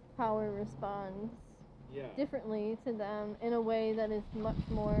power responds yeah, differently to them in a way that is much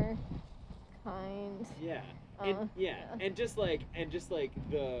more kind. yeah, and yeah, Yeah. and just like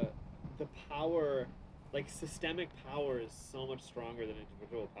the power, like systemic power, is so much stronger than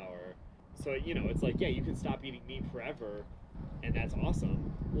individual power. So it's like, yeah, you can stop eating meat forever, and that's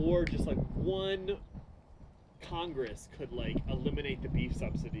awesome. Or just like one Congress could like eliminate the beef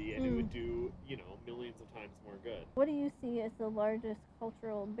subsidy, and it Mm. would do millions of times more good. What do you see as the largest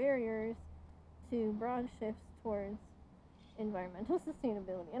cultural barriers to broad shifts towards environmental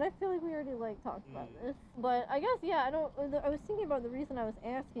sustainability? And I feel like we already like talked about Mm, this, but I guess yeah, I don't. I was thinking about the reason I was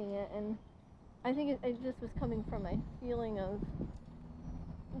asking it, and I think it just was coming from a feeling of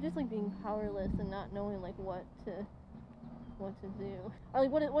just like being powerless and not knowing like what to do. Or,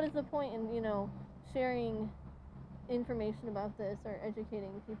 like what is the point in sharing information about this or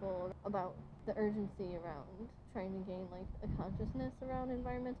educating people about the urgency around trying to gain like a consciousness around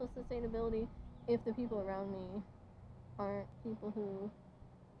environmental sustainability if the people around me aren't people who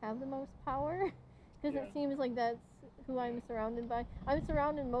have the most power, because Yeah. it seems like that's who I'm surrounded by. I'm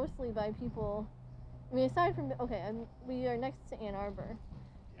surrounded mostly by people. I mean, aside from we are next to Ann Arbor,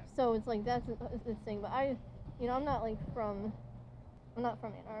 Yeah. so it's like that's a thing. But I'm not like I'm not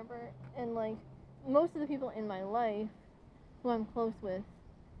from Ann Arbor, and like most of the people in my life who I'm close with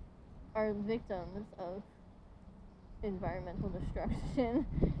are victims of environmental destruction,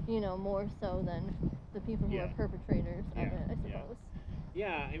 more so than the people who Yeah. are perpetrators of Yeah. it, I Yeah. suppose.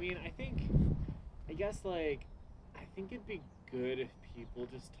 Yeah, I mean, I guess, like, I think it'd be good if people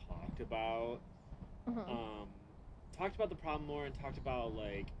just Uh-huh. talked about the problem more and talked about,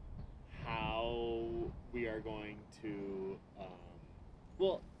 like, how we are going to,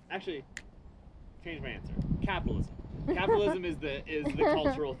 well, actually, change my answer. Capitalism. Capitalism is the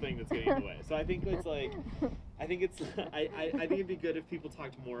cultural thing that's getting in the way. So I think it's like, I think it's, I think it'd be good if people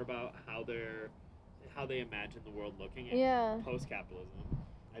talked more about how they imagine the world looking at Yeah. post-capitalism.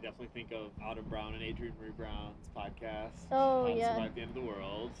 I definitely think of Autumn Brown and Adrienne Marie Brown's podcast, Oh, How to yeah. Survive the End of the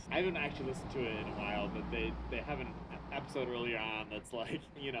World. I haven't actually listened to it in a while, but they have an episode earlier on that's like,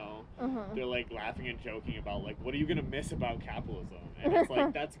 Uh-huh. they're like laughing and joking about like, what are you gonna miss about capitalism? And it's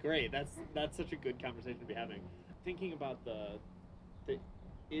like, that's great. That's such a good conversation to be having. Thinking about the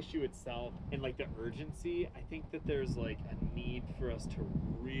issue itself and like the urgency, I think that there's like a need for us to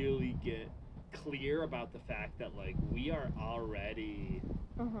really get clear about the fact that like we are already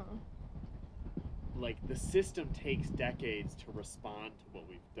Uh-huh. like the system takes decades to respond to what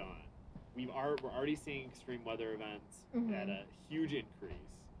we've done. We're already seeing extreme weather events at a huge increase,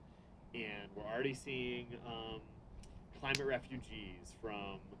 and we're already seeing climate refugees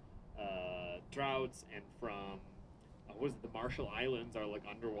from droughts and from the Marshall Islands are like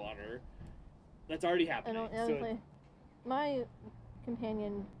underwater. That's already happening. My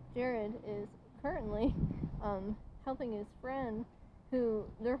companion Jared is currently helping his friend who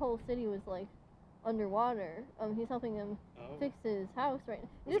their whole city was like underwater. He's helping him fix his house right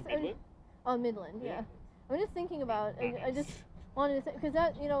now. Midland? Midland, yeah. I'm just thinking about Nice. I just wanted to say, because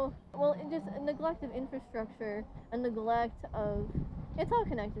that, just a neglect of infrastructure, a neglect of, it's all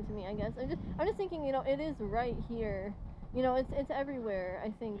connected to me, I guess. I'm just thinking, it is right here. It's everywhere,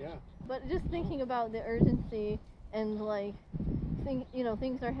 I think. Yeah. But just thinking about the urgency and like,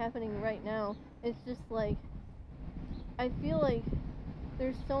 things are happening right now. It's just like, I feel like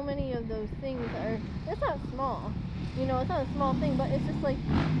there's so many of those things it's not small, it's not a small thing, but it's just like,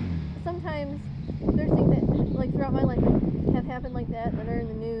 sometimes there's things that, like, throughout my life have happened like that are in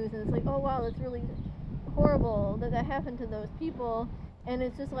the news, and it's like, oh wow, that's really horrible that happened to those people, and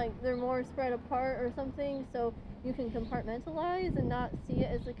it's just like they're more spread apart or something, so you can compartmentalize and not see it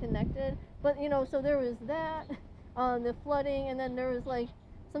as a connected. But so there was that, the flooding, and then there was like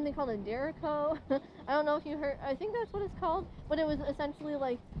something called a Derico. I don't know if you heard. I think that's what it's called, but it was essentially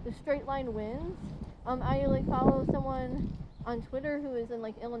like the straight line winds. I like follow someone on Twitter who is in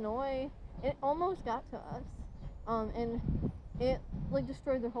like Illinois. It almost got to us, and it like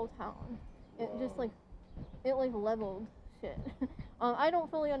destroyed their whole town. It just like leveled shit. I don't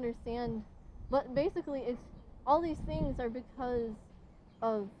fully understand, but basically it's all these things are because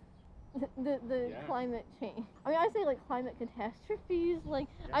of the climate change. I mean, I say like climate catastrophes. Like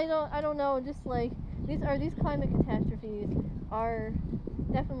I don't know. Just like these climate catastrophes are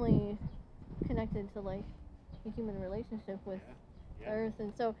definitely connected to like the human relationship with Earth,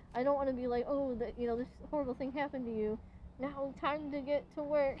 and so I don't want to be like, oh, that this horrible thing happened to you. Now time to get to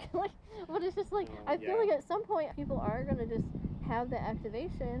work. Like, but it's just like I feel like at some point people are gonna just have the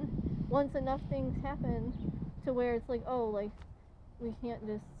activation once enough things happen to where it's like, oh, like we can't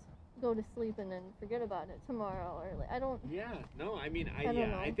just go to sleep and then forget about it tomorrow, or like I don't. Yeah, no, I mean, I don't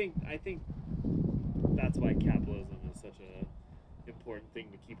know. I think that's why capitalism is such a important thing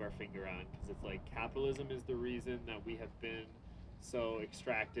to keep our finger on, because it's like capitalism is the reason that we have been so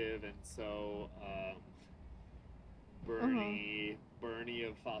extractive and so Bernie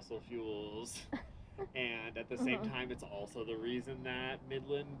of fossil fuels, and at the same time, it's also the reason that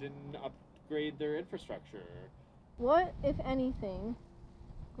Midland didn't upgrade their infrastructure. What, if anything,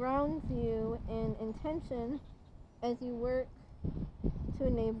 grounds you in intention as you work to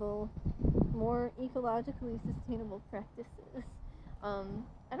enable more ecologically sustainable practices?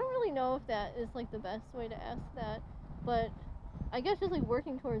 I don't really know if that is like the best way to ask that, but I guess just like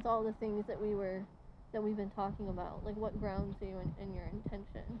working towards all the things that we've been talking about, like what grounds you in your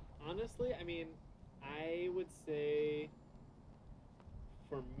intention. Honestly, I mean, I would say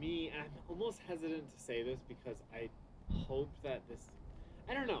for me, I'm almost hesitant to say this because I hope that this,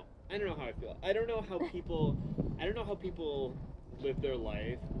 I don't know. I don't know how I feel. I don't know how people. I don't know how people live their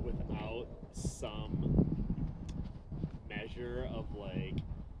life without some measure of like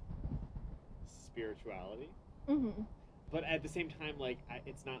spirituality. Mhm. But at the same time, like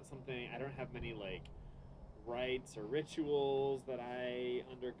it's not something I don't have many like rites or rituals that I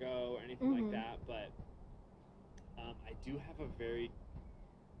undergo or anything like Mhm. that. But I do have a very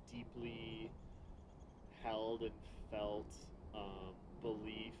deeply held and felt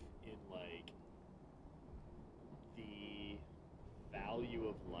belief in like the value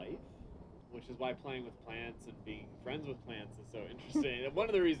of life, which is why playing with plants and being friends with plants is so interesting. And one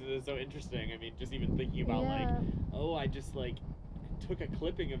of the reasons it's so interesting, I mean, just even thinking about like, Yeah. oh, I just like took a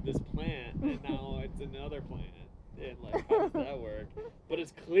clipping of this plant and now it's another plant. And like, how does that work? But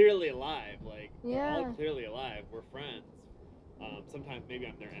it's clearly alive. Like, they're all Yeah. clearly alive. We're friends. Sometimes maybe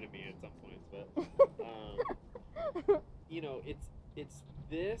I'm their enemy at some points, but you know, it's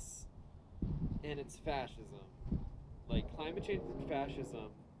this and it's fascism. Like climate change and fascism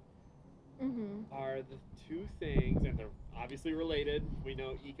Mhm. are the two things, and they're obviously related. We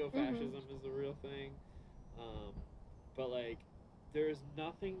know Mhm. ecofascism is a real thing, um, but like, there's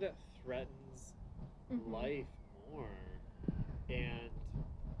nothing that threatens Mhm. life more. And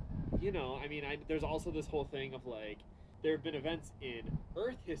I mean, there's also this whole thing of like, there have been events in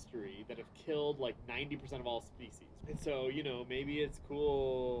Earth history that have killed like 90% of all species. And so, maybe it's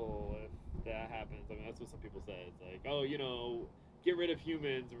cool if that happens. I mean, that's what some people say. It's like, oh, get rid of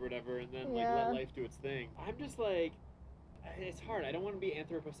humans or whatever, and then like let Yeah. life do its thing. I'm just like, it's hard. I don't want to be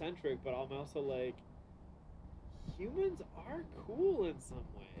anthropocentric, but I'm also like, humans are cool in some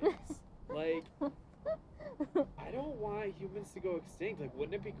ways. Like, I don't want humans to go extinct. Like,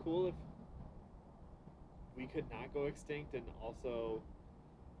 wouldn't it be cool if we could not go extinct and also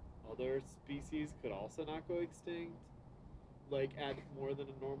other species could also not go extinct? Like, at more than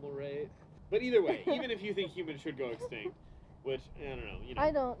a normal rate? But either way, even if you think humans should go extinct, which, I don't know,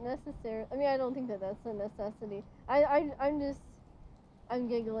 I don't necessarily. I mean, I don't think that that's a necessity. I'm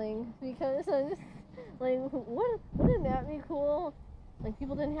giggling because I'm just like, wouldn't that be cool? Like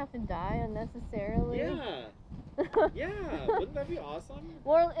people didn't have to die unnecessarily. Yeah, yeah, wouldn't that be awesome?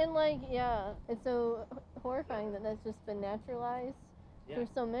 Well, and like, yeah, it's so horrifying that that's just been naturalized Yeah, for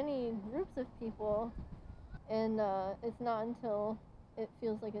so many groups of people, and it's not until it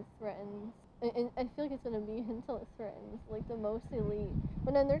feels like it threatens. And I feel like it's gonna be until it threatens, like the most elite.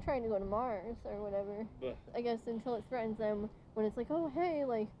 But then they're trying to go to Mars or whatever. but I guess until it threatens them, when it's like, oh hey,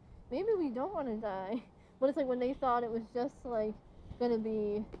 like maybe we don't want to die. But it's like when they thought it was just like gonna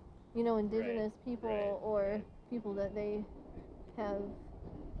be, right, indigenous right, people or right. people that they have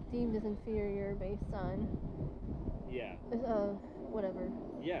deemed as inferior based on Yeah, whatever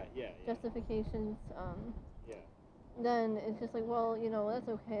yeah, yeah, yeah, justifications. yeah, Then it's just like, well, that's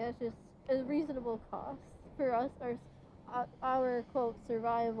okay. That's just a reasonable cost for us. Our quote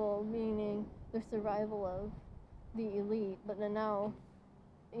survival, meaning the survival of the elite. But then now,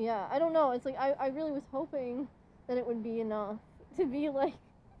 yeah, I don't know. It's like I really was hoping that it would be enough to be like,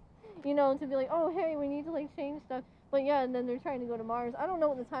 to be like, oh hey, we need to like change stuff. But yeah, and then they're trying to go to Mars. I don't know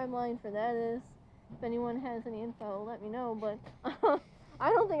what the timeline for that is. If anyone has any info, let me know. But I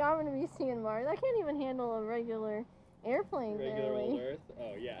don't think I'm gonna be seeing Mars. I can't even handle a regular airplane regular old barely. Earth.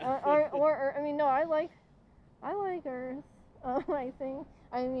 Oh yeah. Or I mean, no, I like Earth. I think.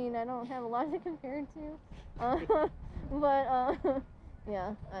 I mean, I don't have a lot to compare it to. But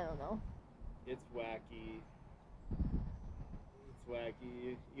yeah, I don't know. It's wacky. It's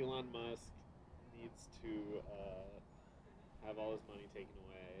wacky. Elon Musk needs to have all his money taken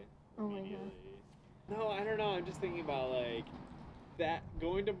away Oh my god. immediately. No, I don't know. I'm just thinking about like that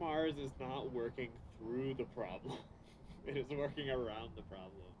going to Mars is not working through the problem. It is working around the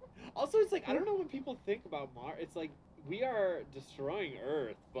problem. Also, it's like I don't know what people think about Mars. It's like we are destroying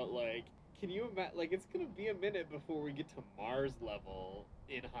Earth, but like, can you imagine? Like, it's gonna be a minute before we get to Mars level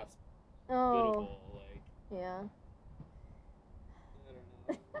Oh inhospitable. Like, yeah.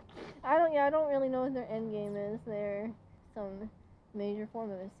 I don't know. I don't really know what their end game is. They're some major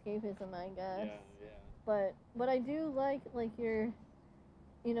form of escapism, I guess. Yeah, yeah. But I do like your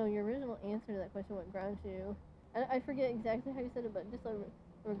original answer to that question. What grounds you? I forget exactly how you said it, but just a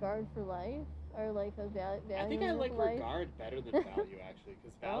regard for life or like a I think I valuing of like life. regard better than value actually,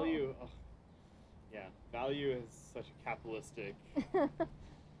 because Oh. value, ugh, yeah, value is such a capitalistic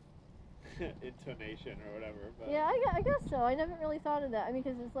intonation or whatever. But Yeah, I guess so. I never really thought of that. I mean,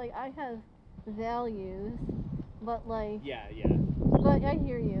 because it's like I have values, but like, yeah, yeah, but I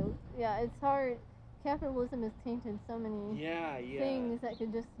hear you. Yeah, it's hard. Capitalism has tainted so many yeah, yeah, things that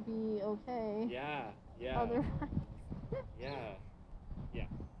could just be okay. yeah, yeah, Otherwise, yeah. Yeah,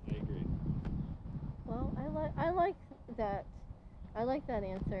 I agree. Well, I like that. I like that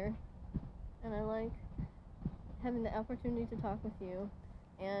answer, and I like having the opportunity to talk with you.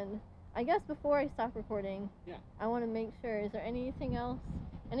 And I guess before I stop recording, Yeah. I want to make sure. Is there anything else?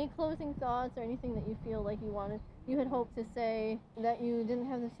 Any closing thoughts or anything that you feel like you had hoped to say that you didn't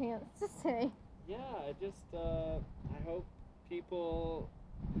have the chance to say? Yeah, I hope people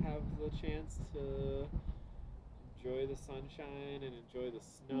have the chance to enjoy the sunshine and enjoy the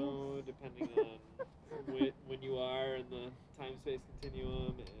snow, depending on when you are in the time space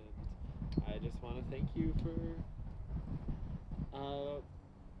continuum. And I just want to thank you for,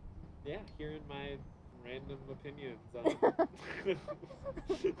 yeah, hearing my random opinions on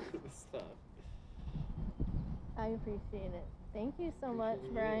stuff. I appreciate it. Thank you so much, Appreciate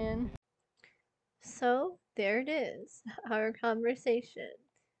you. Brian. So, there it is, our conversation.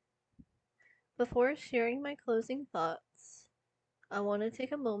 Before sharing my closing thoughts, I want to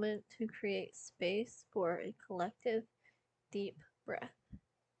take a moment to create space for a collective, deep breath.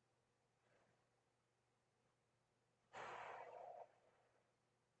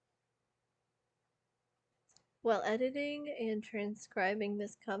 While editing and transcribing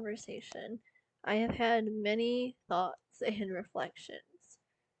this conversation, I have had many thoughts and reflections,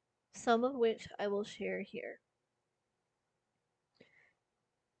 some of which I will share here.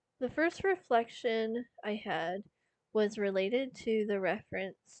 The first reflection I had was related to the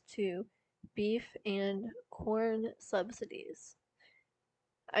reference to beef and corn subsidies.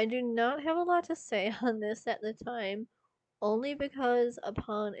 I do not have a lot to say on this at the time, only because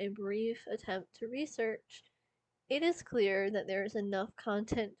upon a brief attempt to research, it is clear that there is enough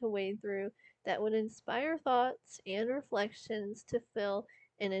content to wade through that would inspire thoughts and reflections to fill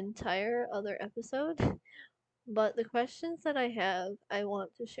an entire other episode. But the questions that I have, I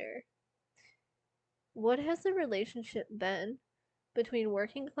want to share. What has the relationship been between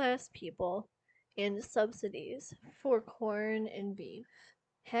working class people and subsidies for corn and beef?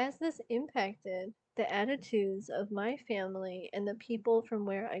 Has this impacted the attitudes of my family and the people from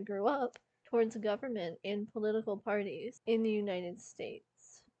where I grew up towards government and political parties in the United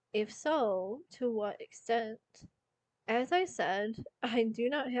States? If so, to what extent? As I said, I do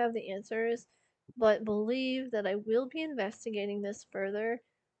not have the answers, but believe that I will be investigating this further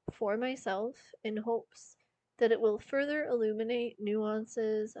for myself in hopes that it will further illuminate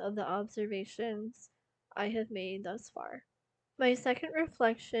nuances of the observations I have made thus far. My second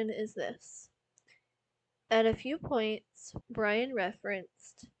reflection is this. At a few points, Brian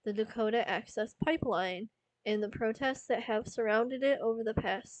referenced the Dakota Access Pipeline and the protests that have surrounded it over the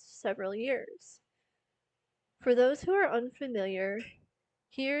past several years. For those who are unfamiliar,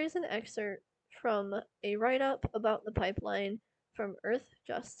 here is an excerpt from a write up about the pipeline from Earth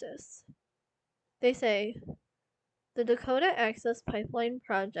Justice. They say the Dakota Access Pipeline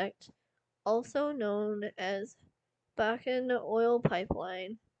Project, also known as Bakken Oil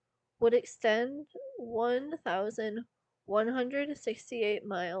Pipeline, would extend 1,168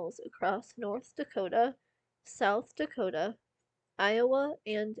 miles across North Dakota, South Dakota, Iowa,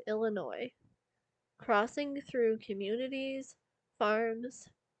 and Illinois, crossing through communities, farms,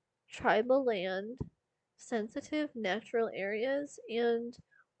 tribal land, sensitive natural areas, and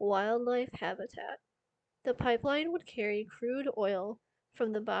wildlife habitat. The pipeline would carry crude oil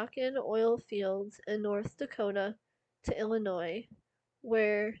from the Bakken oil fields in North Dakota to Illinois,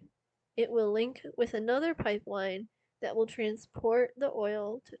 where it will link with another pipeline that will transport the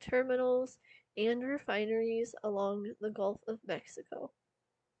oil to terminals and refineries along the Gulf of Mexico.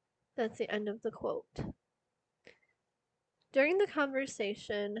 That's the end of the quote. During the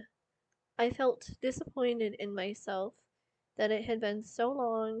conversation, I felt disappointed in myself that it had been so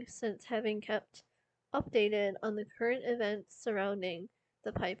long since having kept updated on the current events surrounding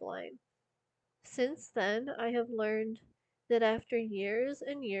the pipeline. Since then, I have learned that after years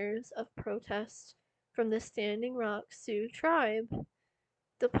and years of protest from the Standing Rock Sioux tribe,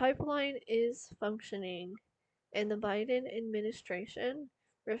 the pipeline is functioning, and the Biden administration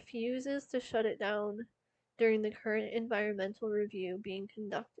refuses to shut it down during the current environmental review being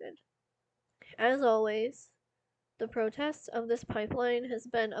conducted. As always, the protest of this pipeline has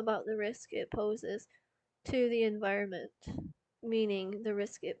been about the risk it poses to the environment, meaning the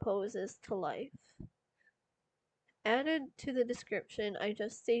risk it poses to life. Added to the description I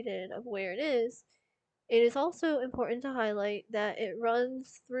just stated of where it is also important to highlight that it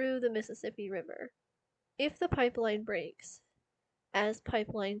runs through the Mississippi River. If the pipeline breaks, as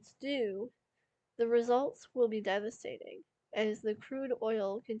pipelines do, the results will be devastating, as the crude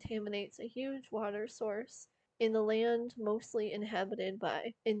oil contaminates a huge water source in the land mostly inhabited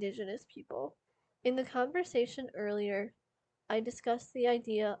by indigenous people. In the conversation earlier, I discussed the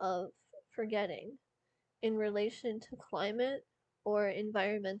idea of forgetting in relation to climate or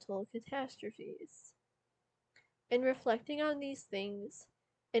environmental catastrophes. In reflecting on these things,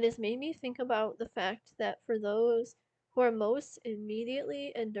 it has made me think about the fact that for those who are most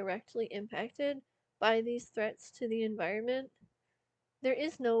immediately and directly impacted by these threats to the environment, there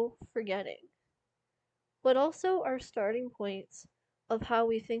is no forgetting, but also our starting points of how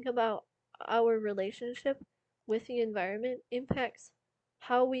we think about our relationship with the environment impacts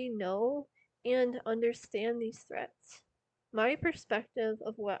how we know and understand these threats. My perspective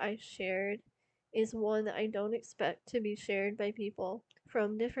of what I shared is one that I don't expect to be shared by people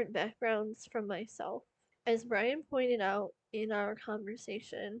from different backgrounds from myself. As Brian pointed out in our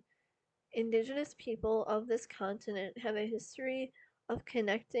conversation, Indigenous people of this continent have a history of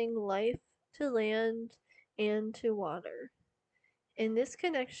connecting life to land and to water. And this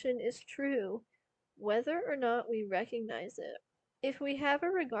connection is true whether or not we recognize it. If we have a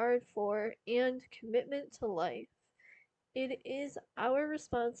regard for and commitment to life, it is our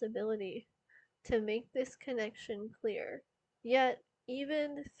responsibility to make this connection clear. Yet,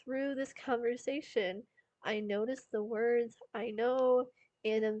 even through this conversation, I notice the words I know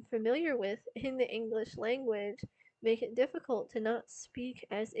and am familiar with in the English language make it difficult to not speak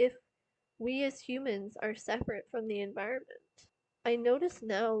as if we as humans are separate from the environment. I notice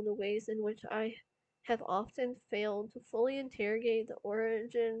now the ways in which I have often failed to fully interrogate the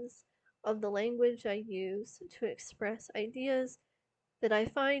origins of the language I use to express ideas that I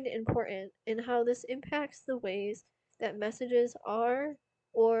find important and how this impacts the ways that messages are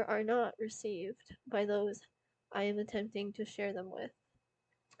or are not received by those I am attempting to share them with.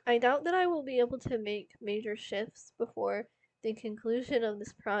 I doubt that I will be able to make major shifts before the conclusion of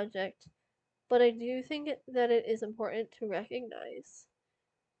this project, but I do think that it is important to recognize.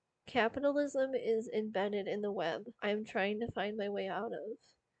 Capitalism is embedded in the web I'm trying to find my way out of,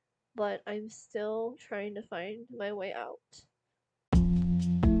 but I'm still trying to find my way out.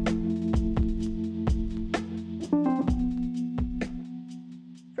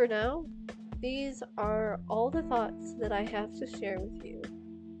 For now, these are all the thoughts that I have to share with you.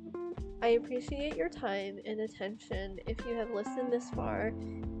 I appreciate your time and attention if you have listened this far,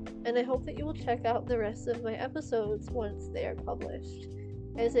 and I hope that you will check out the rest of my episodes once they are published,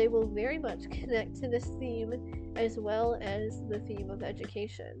 as they will very much connect to this theme as well as the theme of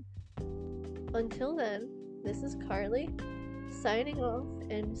education. Until then, this is Carly, signing off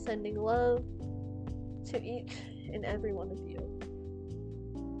and sending love to each and every one of you.